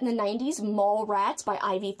book set in the 90s, Mall Rats by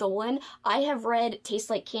Ivy Tholen. I have read Tastes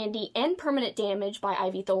Like Candy and Permanent Damage by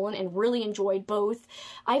Ivy Tholen and really enjoyed both.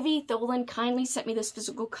 Ivy Tholen kindly sent me this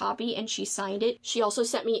physical copy and she signed it. She also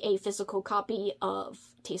sent me a physical copy of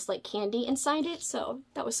Tastes Like Candy and signed it, so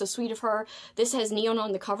that was so sweet of her. This has neon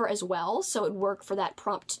on the cover as well, so it'd work for that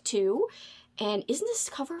prompt too. And isn't this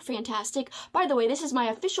cover fantastic? By the way, this is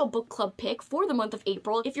my official book club pick for the month of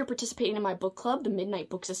April. If you're participating in my book club, the Midnight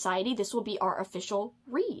Book Society, this will be our official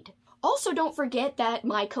read. Also, don't forget that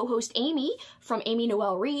my co-host Amy from Amy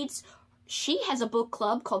Noel Reads, she has a book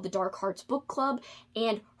club called the Dark Hearts Book Club,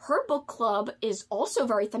 and her book club is also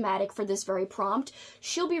very thematic for this very prompt.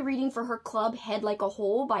 She'll be reading for her club Head Like a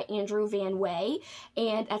Hole by Andrew Van Way,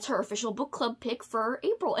 and that's her official book club pick for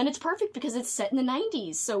April. And it's perfect because it's set in the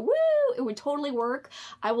 90s, so woo! It would totally work.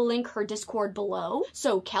 I will link her Discord below.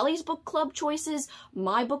 So Kelly's book club choices,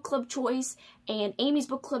 my book club choice, and Amy's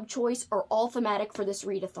book club choice are all thematic for this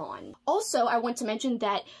readathon. Also, I want to mention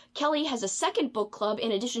that Kelly has a second book club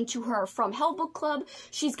in addition to her From Hell book club.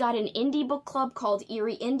 She's got an indie book club called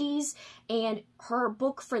Eerie Indies, and her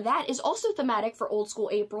book for that is also thematic for Old School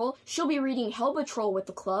April. She'll be reading Hell Patrol with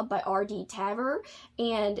the Club by R.D. Taver,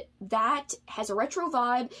 and that has a retro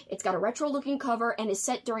vibe, it's got a retro-looking cover, and is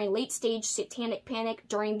set during late-stage satanic panic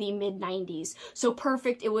during the mid-90s. So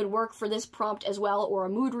perfect, it would work for this prompt as well, or a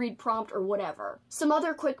mood read prompt, or whatever. Some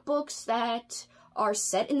other quick books that are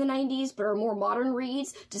set in the 90s but are more modern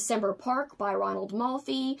reads: December Park by Ronald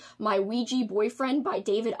Malfi, My Ouija Boyfriend by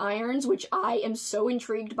David Irons, which I am so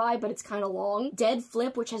intrigued by, but it's kind of long. Dead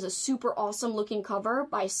Flip, which has a super awesome looking cover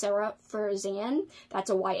by Sarah Farzan. That's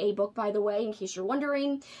a YA book, by the way, in case you're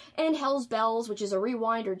wondering. And Hell's Bells, which is a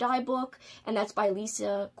Rewind or Die book, and that's by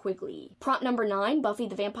Lisa Quigley. Prompt number 9, Buffy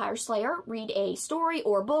the Vampire Slayer. Read a story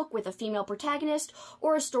or book with a female protagonist,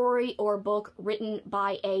 or a story or book written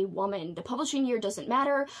by a woman. The publishing year doesn't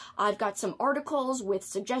matter. I've got some articles with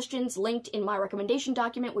suggestions linked in my recommendation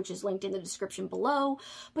document, which is linked in the description below,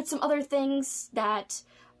 but some other things that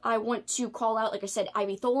I want to call out, like I said,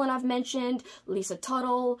 Ivy Tholen I've mentioned, Lisa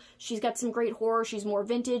Tuttle, she's got some great horror, she's more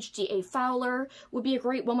vintage. G.A. Fowler would be a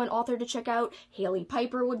great woman author to check out. Haley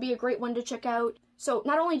Piper would be a great one to check out. So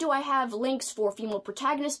not only do I have links for female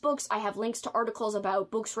protagonist books, I have links to articles about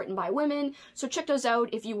books written by women, so check those out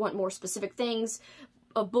if you want more specific things.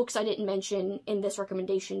 of books I didn't mention in this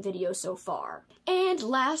recommendation video so far. And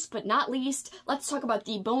last but not least, let's talk about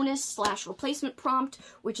the bonus/replacement prompt,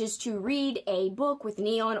 which is to read a book with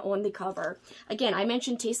neon on the cover. Again, I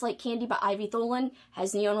mentioned Tastes Like Candy by Ivy Tholen,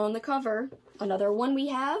 has neon on the cover. Another one we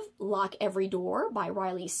have, Lock Every Door by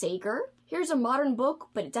Riley Sager. Here's a modern book,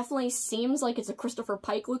 but it definitely seems like it's a Christopher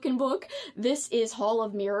Pike looking book. This is Hall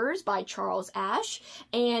of Mirrors by Charles Ashe,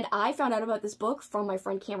 and I found out about this book from my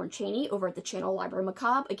friend Cameron Chaney over at the channel Library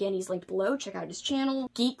Macabre. Again, he's linked below, check out his channel.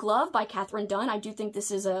 Geek Love by Catherine Dunn. I do think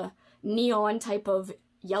this is a neon type of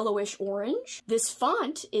yellowish orange. This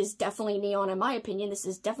font is definitely neon in my opinion. This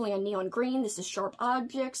is definitely a neon green. This is Sharp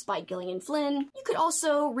Objects by Gillian Flynn. You could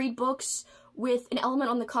also read books with an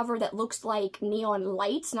element on the cover that looks like neon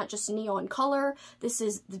lights, not just neon color. This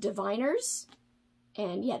is The Diviners.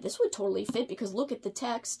 And yeah, this would totally fit because look at the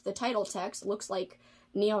text, the title text looks like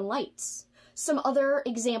neon lights. Some other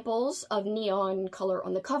examples of neon color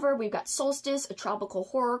on the cover. We've got Solstice, a tropical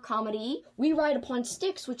horror comedy. We Ride Upon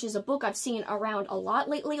Sticks, which is a book I've seen around a lot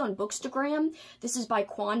lately on Bookstagram. This is by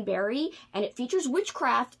Quan Berry, and it features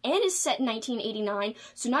witchcraft and is set in 1989.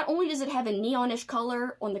 So not only does it have a neonish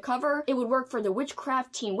color on the cover, it would work for the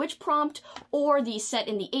witchcraft teen witch prompt, or the set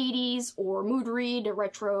in the 80s, or mood read, a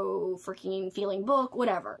retro freaking feeling book,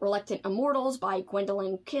 whatever. Reluctant Immortals by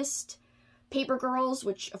Gwendolyn Kist. Paper Girls,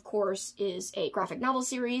 which of course is a graphic novel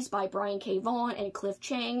series by Brian K. Vaughan and Cliff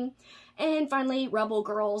Chang. And finally, Rebel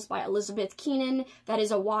Girls by Elizabeth Keenan. That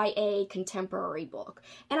is a YA contemporary book.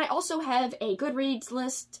 And I also have a Goodreads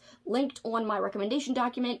list linked on my recommendation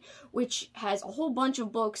document, which has a whole bunch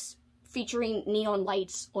of books featuring neon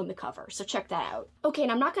lights on the cover, so check that out. Okay,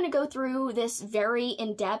 and I'm not going to go through this very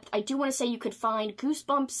in-depth. I do want to say you could find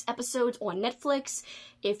Goosebumps episodes on Netflix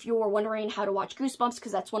if you're wondering how to watch Goosebumps,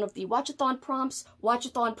 because that's one of the Watchathon prompts.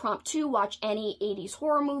 Watchathon prompt 2, watch any 80s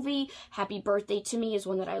horror movie. Happy Birthday to Me is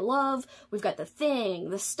one that I love. We've got The Thing,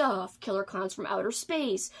 The Stuff, Killer Clowns from Outer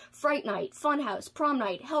Space, Fright Night, Funhouse, Prom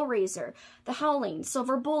Night, Hellraiser, The Howling,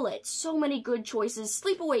 Silver Bullet, so many good choices.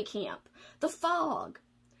 Sleepaway Camp, The Fog.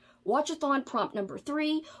 Watchathon prompt number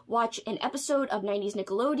 3, watch an episode of 90s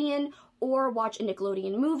Nickelodeon or watch a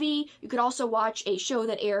Nickelodeon movie. You could also watch a show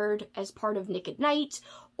that aired as part of Nick at Night,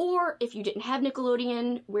 or if you didn't have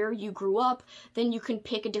Nickelodeon where you grew up, then you can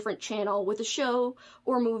pick a different channel with a show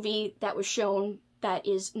or movie that was shown that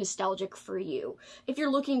is nostalgic for you. If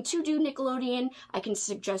you're looking to do Nickelodeon, I can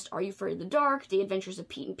suggest Are You Afraid of the Dark, The Adventures of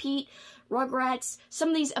Pete and Pete, Rugrats. Some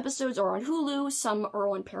of these episodes are on Hulu, some are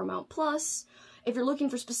on Paramount Plus. If you're looking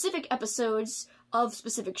for specific episodes of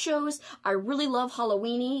specific shows, I really love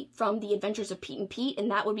Halloweeny from The Adventures of Pete and Pete, and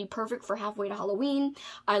that would be perfect for Halfway to Halloween.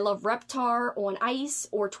 I love Reptar on Ice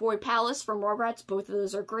or Toy Palace from Rugrats. Both of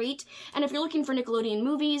those are great. And if you're looking for Nickelodeon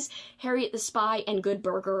movies, Harriet the Spy and Good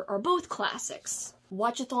Burger are both classics.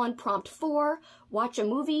 Watchathon prompt 4, watch a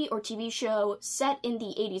movie or TV show set in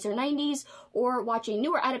the 80s or 90s, or watch a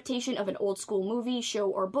newer adaptation of an old school movie, show,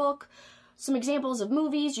 or book. Some examples of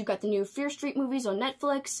movies, you've got the new Fear Street movies on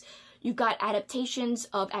Netflix, you've got adaptations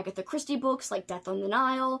of Agatha Christie books like Death on the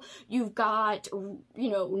Nile, you've got,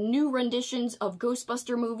 new renditions of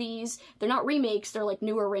Ghostbuster movies. They're not remakes, they're like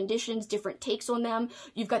newer renditions, different takes on them.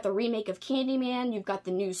 You've got the remake of Candyman, you've got the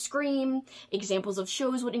new Scream. Examples of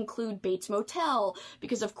shows would include Bates Motel,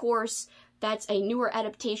 because of course, that's a newer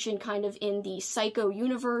adaptation kind of in the Psycho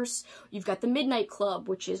universe. You've got The Midnight Club,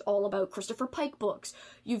 which is all about Christopher Pike books.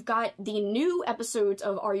 You've got the new episodes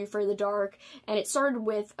of Are You Afraid of the Dark, and it started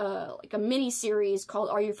with like a mini-series called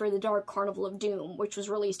Are You Afraid of the Dark? Carnival of Doom, which was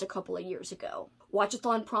released a couple of years ago.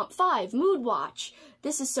 Watchathon prompt 5, Mood Watch.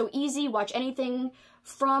 This is so easy. Watch anything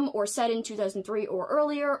from or set in 2003 or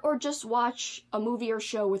earlier, or just watch a movie or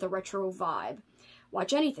show with a retro vibe.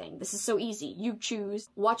 Watch anything. This is so easy. You choose.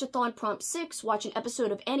 Watchathon prompt 6, watch an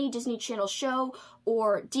episode of any Disney Channel show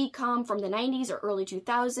or DCOM from the 90s or early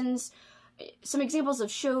 2000s. Some examples of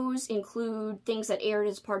shows include things that aired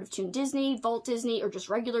as part of Toon Disney, Vault Disney, or just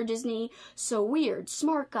regular Disney. So Weird,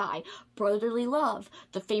 Smart Guy, Brotherly Love,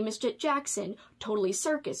 The Famous Jet Jackson, Totally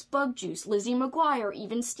Circus, Bug Juice, Lizzie McGuire,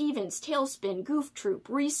 Even Stevens, Tailspin, Goof Troop,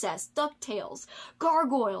 Recess, DuckTales,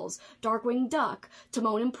 Gargoyles, Darkwing Duck,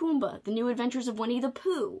 Timon and Pumbaa, The New Adventures of Winnie the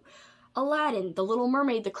Pooh, Aladdin, The Little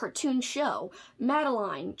Mermaid, the cartoon show,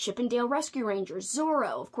 Madeline, Chip and Dale Rescue Rangers,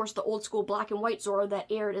 Zorro, of course the old school black and white Zorro that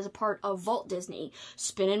aired as a part of Vault Disney,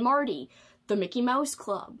 Spin and Marty, The Mickey Mouse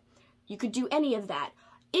Club. You could do any of that.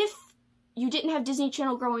 If you didn't have Disney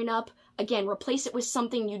Channel growing up, again, replace it with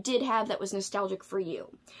something you did have that was nostalgic for you.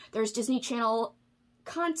 There's Disney Channel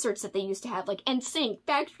concerts that they used to have, like NSYNC,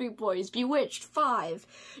 Backstreet Boys, Bewitched, 5.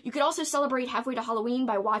 You could also celebrate Halfway to Halloween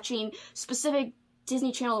by watching specific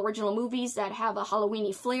Disney Channel original movies that have a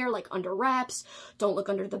Halloween-y flair, like Under Wraps, Don't Look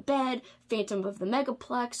Under the Bed, Phantom of the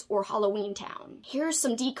Megaplex, or Halloween Town. Here's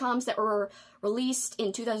some DCOMs that were released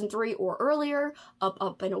in 2003 or earlier: Up,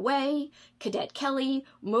 Up, and Away, Cadet Kelly,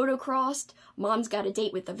 Motocrossed, Mom's Got a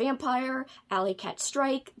Date with the Vampire, Alley Cat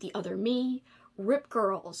Strike, The Other Me, Rip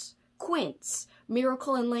Girls, Quince,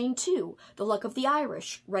 Miracle in Lane 2, The Luck of the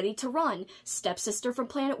Irish, Ready to Run, Stepsister from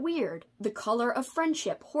Planet Weird, The Color of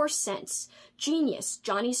Friendship, Horse Sense, Genius,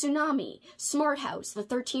 Johnny Tsunami, Smart House, The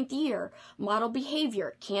 13th Year, Model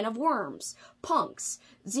Behavior, Can of Worms, Punks,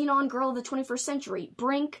 Xenon Girl of the 21st Century,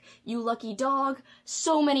 Brink, You Lucky Dog,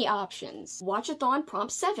 so many options. Watchathon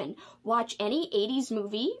Prompt 7, watch any 80s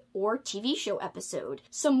movie or TV show episode.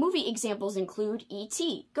 Some movie examples include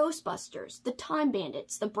E.T., Ghostbusters, The Time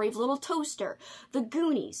Bandits, The Brave Little Toaster, The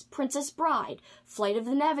Goonies, Princess Bride, Flight of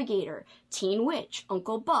the Navigator, Teen Witch,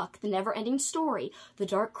 Uncle Buck, The Never-Ending Story, The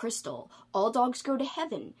Dark Crystal, All Dogs Go to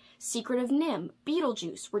Heaven, Secret of NIMH,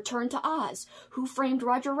 Beetlejuice, Return to Oz, Who Framed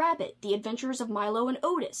Roger Rabbit, The Adventures of Milo and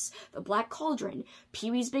Otis, The Black Cauldron,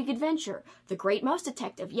 Pee-wee's Big Adventure, The Great Mouse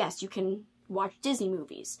Detective. Yes, you can watch Disney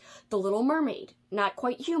movies. The Little Mermaid, Not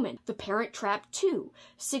Quite Human, The Parent Trap 2,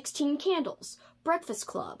 16 Candles, Breakfast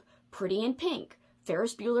Club, Pretty in Pink,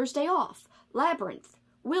 Ferris Bueller's Day Off, Labyrinth,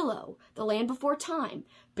 Willow, The Land Before Time,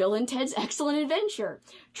 Bill and Ted's Excellent Adventure,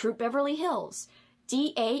 Troop Beverly Hills,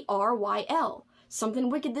 DARYL, Something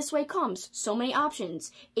Wicked This Way Comes, so many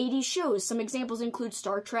options. 80s shows, some examples include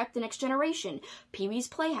Star Trek The Next Generation, Pee-wee's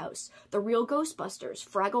Playhouse, The Real Ghostbusters,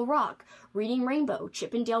 Fraggle Rock, Reading Rainbow,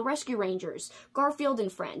 Chip and Dale Rescue Rangers, Garfield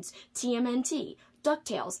and Friends, TMNT,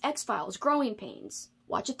 DuckTales, X-Files, Growing Pains.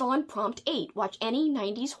 Watchathon Prompt 8, watch any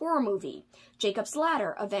 90s horror movie. Jacob's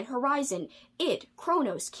Ladder, Event Horizon, It,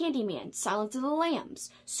 Kronos, Candyman, Silence of the Lambs,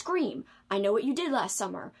 Scream, I Know What You Did Last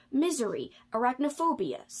Summer, Misery,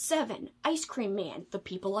 Arachnophobia, Seven, Ice Cream Man, The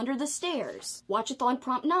People Under the Stairs. Watchathon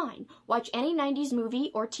Prompt 9, watch any 90s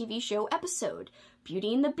movie or TV show episode.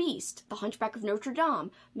 Beauty and the Beast, The Hunchback of Notre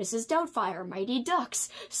Dame, Mrs. Doubtfire, Mighty Ducks,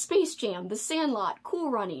 Space Jam, The Sandlot,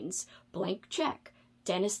 Cool Runnings, Blank Check,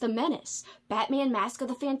 Dennis the Menace, Batman Mask of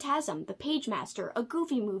the Phantasm, The Pagemaster, A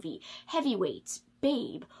Goofy Movie, Heavyweights,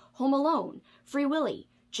 Babe, Home Alone, Free Willy,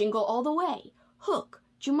 Jingle All the Way, Hook,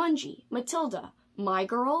 Jumanji, Matilda, My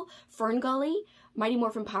Girl, Ferngully, Mighty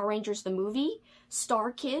Morphin Power Rangers the Movie,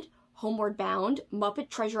 Star Kid, Homeward Bound, Muppet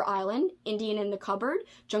Treasure Island, Indian in the Cupboard,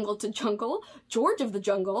 Jungle to Jungle, George of the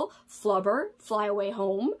Jungle, Flubber, Fly Away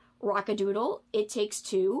Home, Rockadoodle, It Takes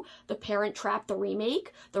Two, The Parent Trap the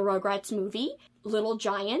Remake, The Rugrats Movie, Little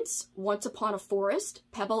Giants, Once Upon a Forest,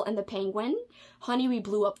 Pebble and the Penguin, Honey, We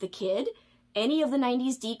Blew Up the Kid, any of the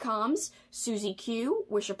 90s DCOMs, Susie Q,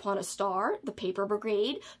 Wish Upon a Star, The Paper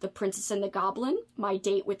Brigade, The Princess and the Goblin, My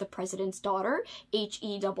Date with the President's Daughter,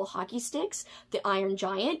 H.E. Double Hockey Sticks, The Iron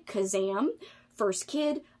Giant, Kazam, First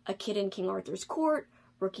Kid, A Kid in King Arthur's Court,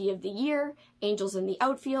 Rookie of the Year, Angels in the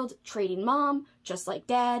Outfield, Trading Mom, Just Like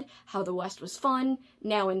Dad, How the West Was Fun,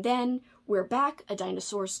 Now and Then, We're Back, A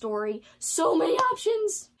Dinosaur Story, so many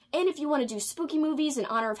options! And if you want to do spooky movies in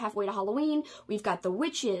honor of Halfway to Halloween, we've got The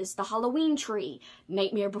Witches, The Halloween Tree,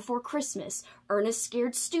 Nightmare Before Christmas, Ernest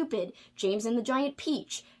Scared Stupid, James and the Giant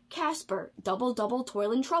Peach, Casper, Double Double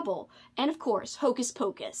Toil and Trouble, and of course, Hocus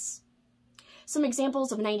Pocus. Some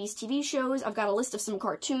examples of 90s TV shows. I've got a list of some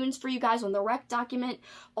cartoons for you guys on the rec document.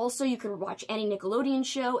 Also, you can watch any Nickelodeon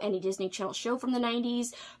show, any Disney Channel show from the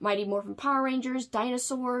 90s, Mighty Morphin Power Rangers,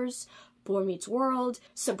 Dinosaurs, Boy Meets World,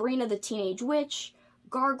 Sabrina the Teenage Witch,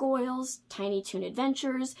 Gargoyles, Tiny Toon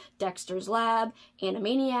Adventures, Dexter's Lab,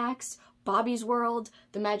 Animaniacs, Bobby's World,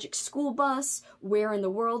 The Magic School Bus, Where in the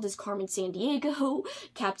World is Carmen Sandiego,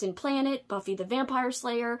 Captain Planet, Buffy the Vampire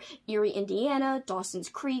Slayer, Erie, Indiana, Dawson's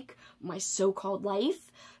Creek, My So-Called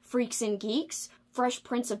Life, Freaks and Geeks, Fresh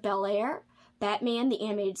Prince of Bel-Air, Batman the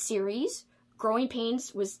Animated Series, Growing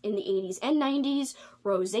Pains was in the 80s and 90s,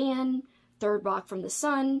 Roseanne, Third Rock from the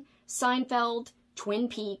Sun, Seinfeld, Twin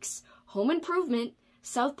Peaks, Home Improvement,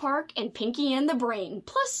 South Park, and Pinky and the Brain,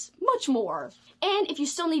 plus much more. And if you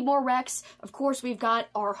still need more recs, of course, we've got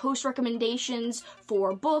our host recommendations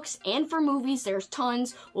for books and for movies. There's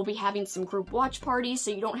tons. We'll be having some group watch parties, so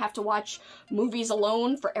you don't have to watch movies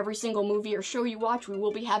alone for every single movie or show you watch. We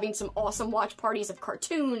will be having some awesome watch parties of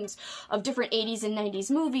cartoons, of different 80s and 90s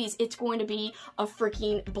movies. It's going to be a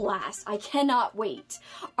freaking blast. I cannot wait.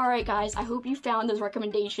 Alright guys, I hope you found those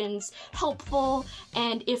recommendations helpful,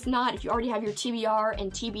 and if not, if you already have your TBR bar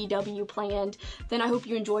and TBW planned, then I hope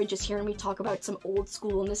you enjoyed just hearing me talk about some old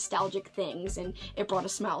school nostalgic things, and it brought a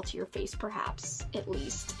smile to your face, perhaps, at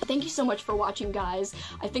least. Thank you so much for watching, guys.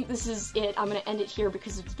 I think this is it. I'm gonna end it here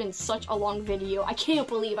because it's been such a long video. I can't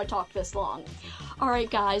believe I talked this long.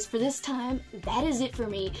 Alright guys, for this time, that is it for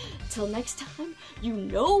me. Till next time, you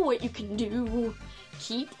know what you can do.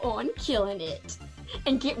 Keep on killing it.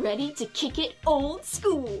 And get ready to kick it old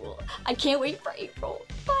school. I can't wait for April.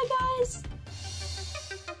 Bye guys.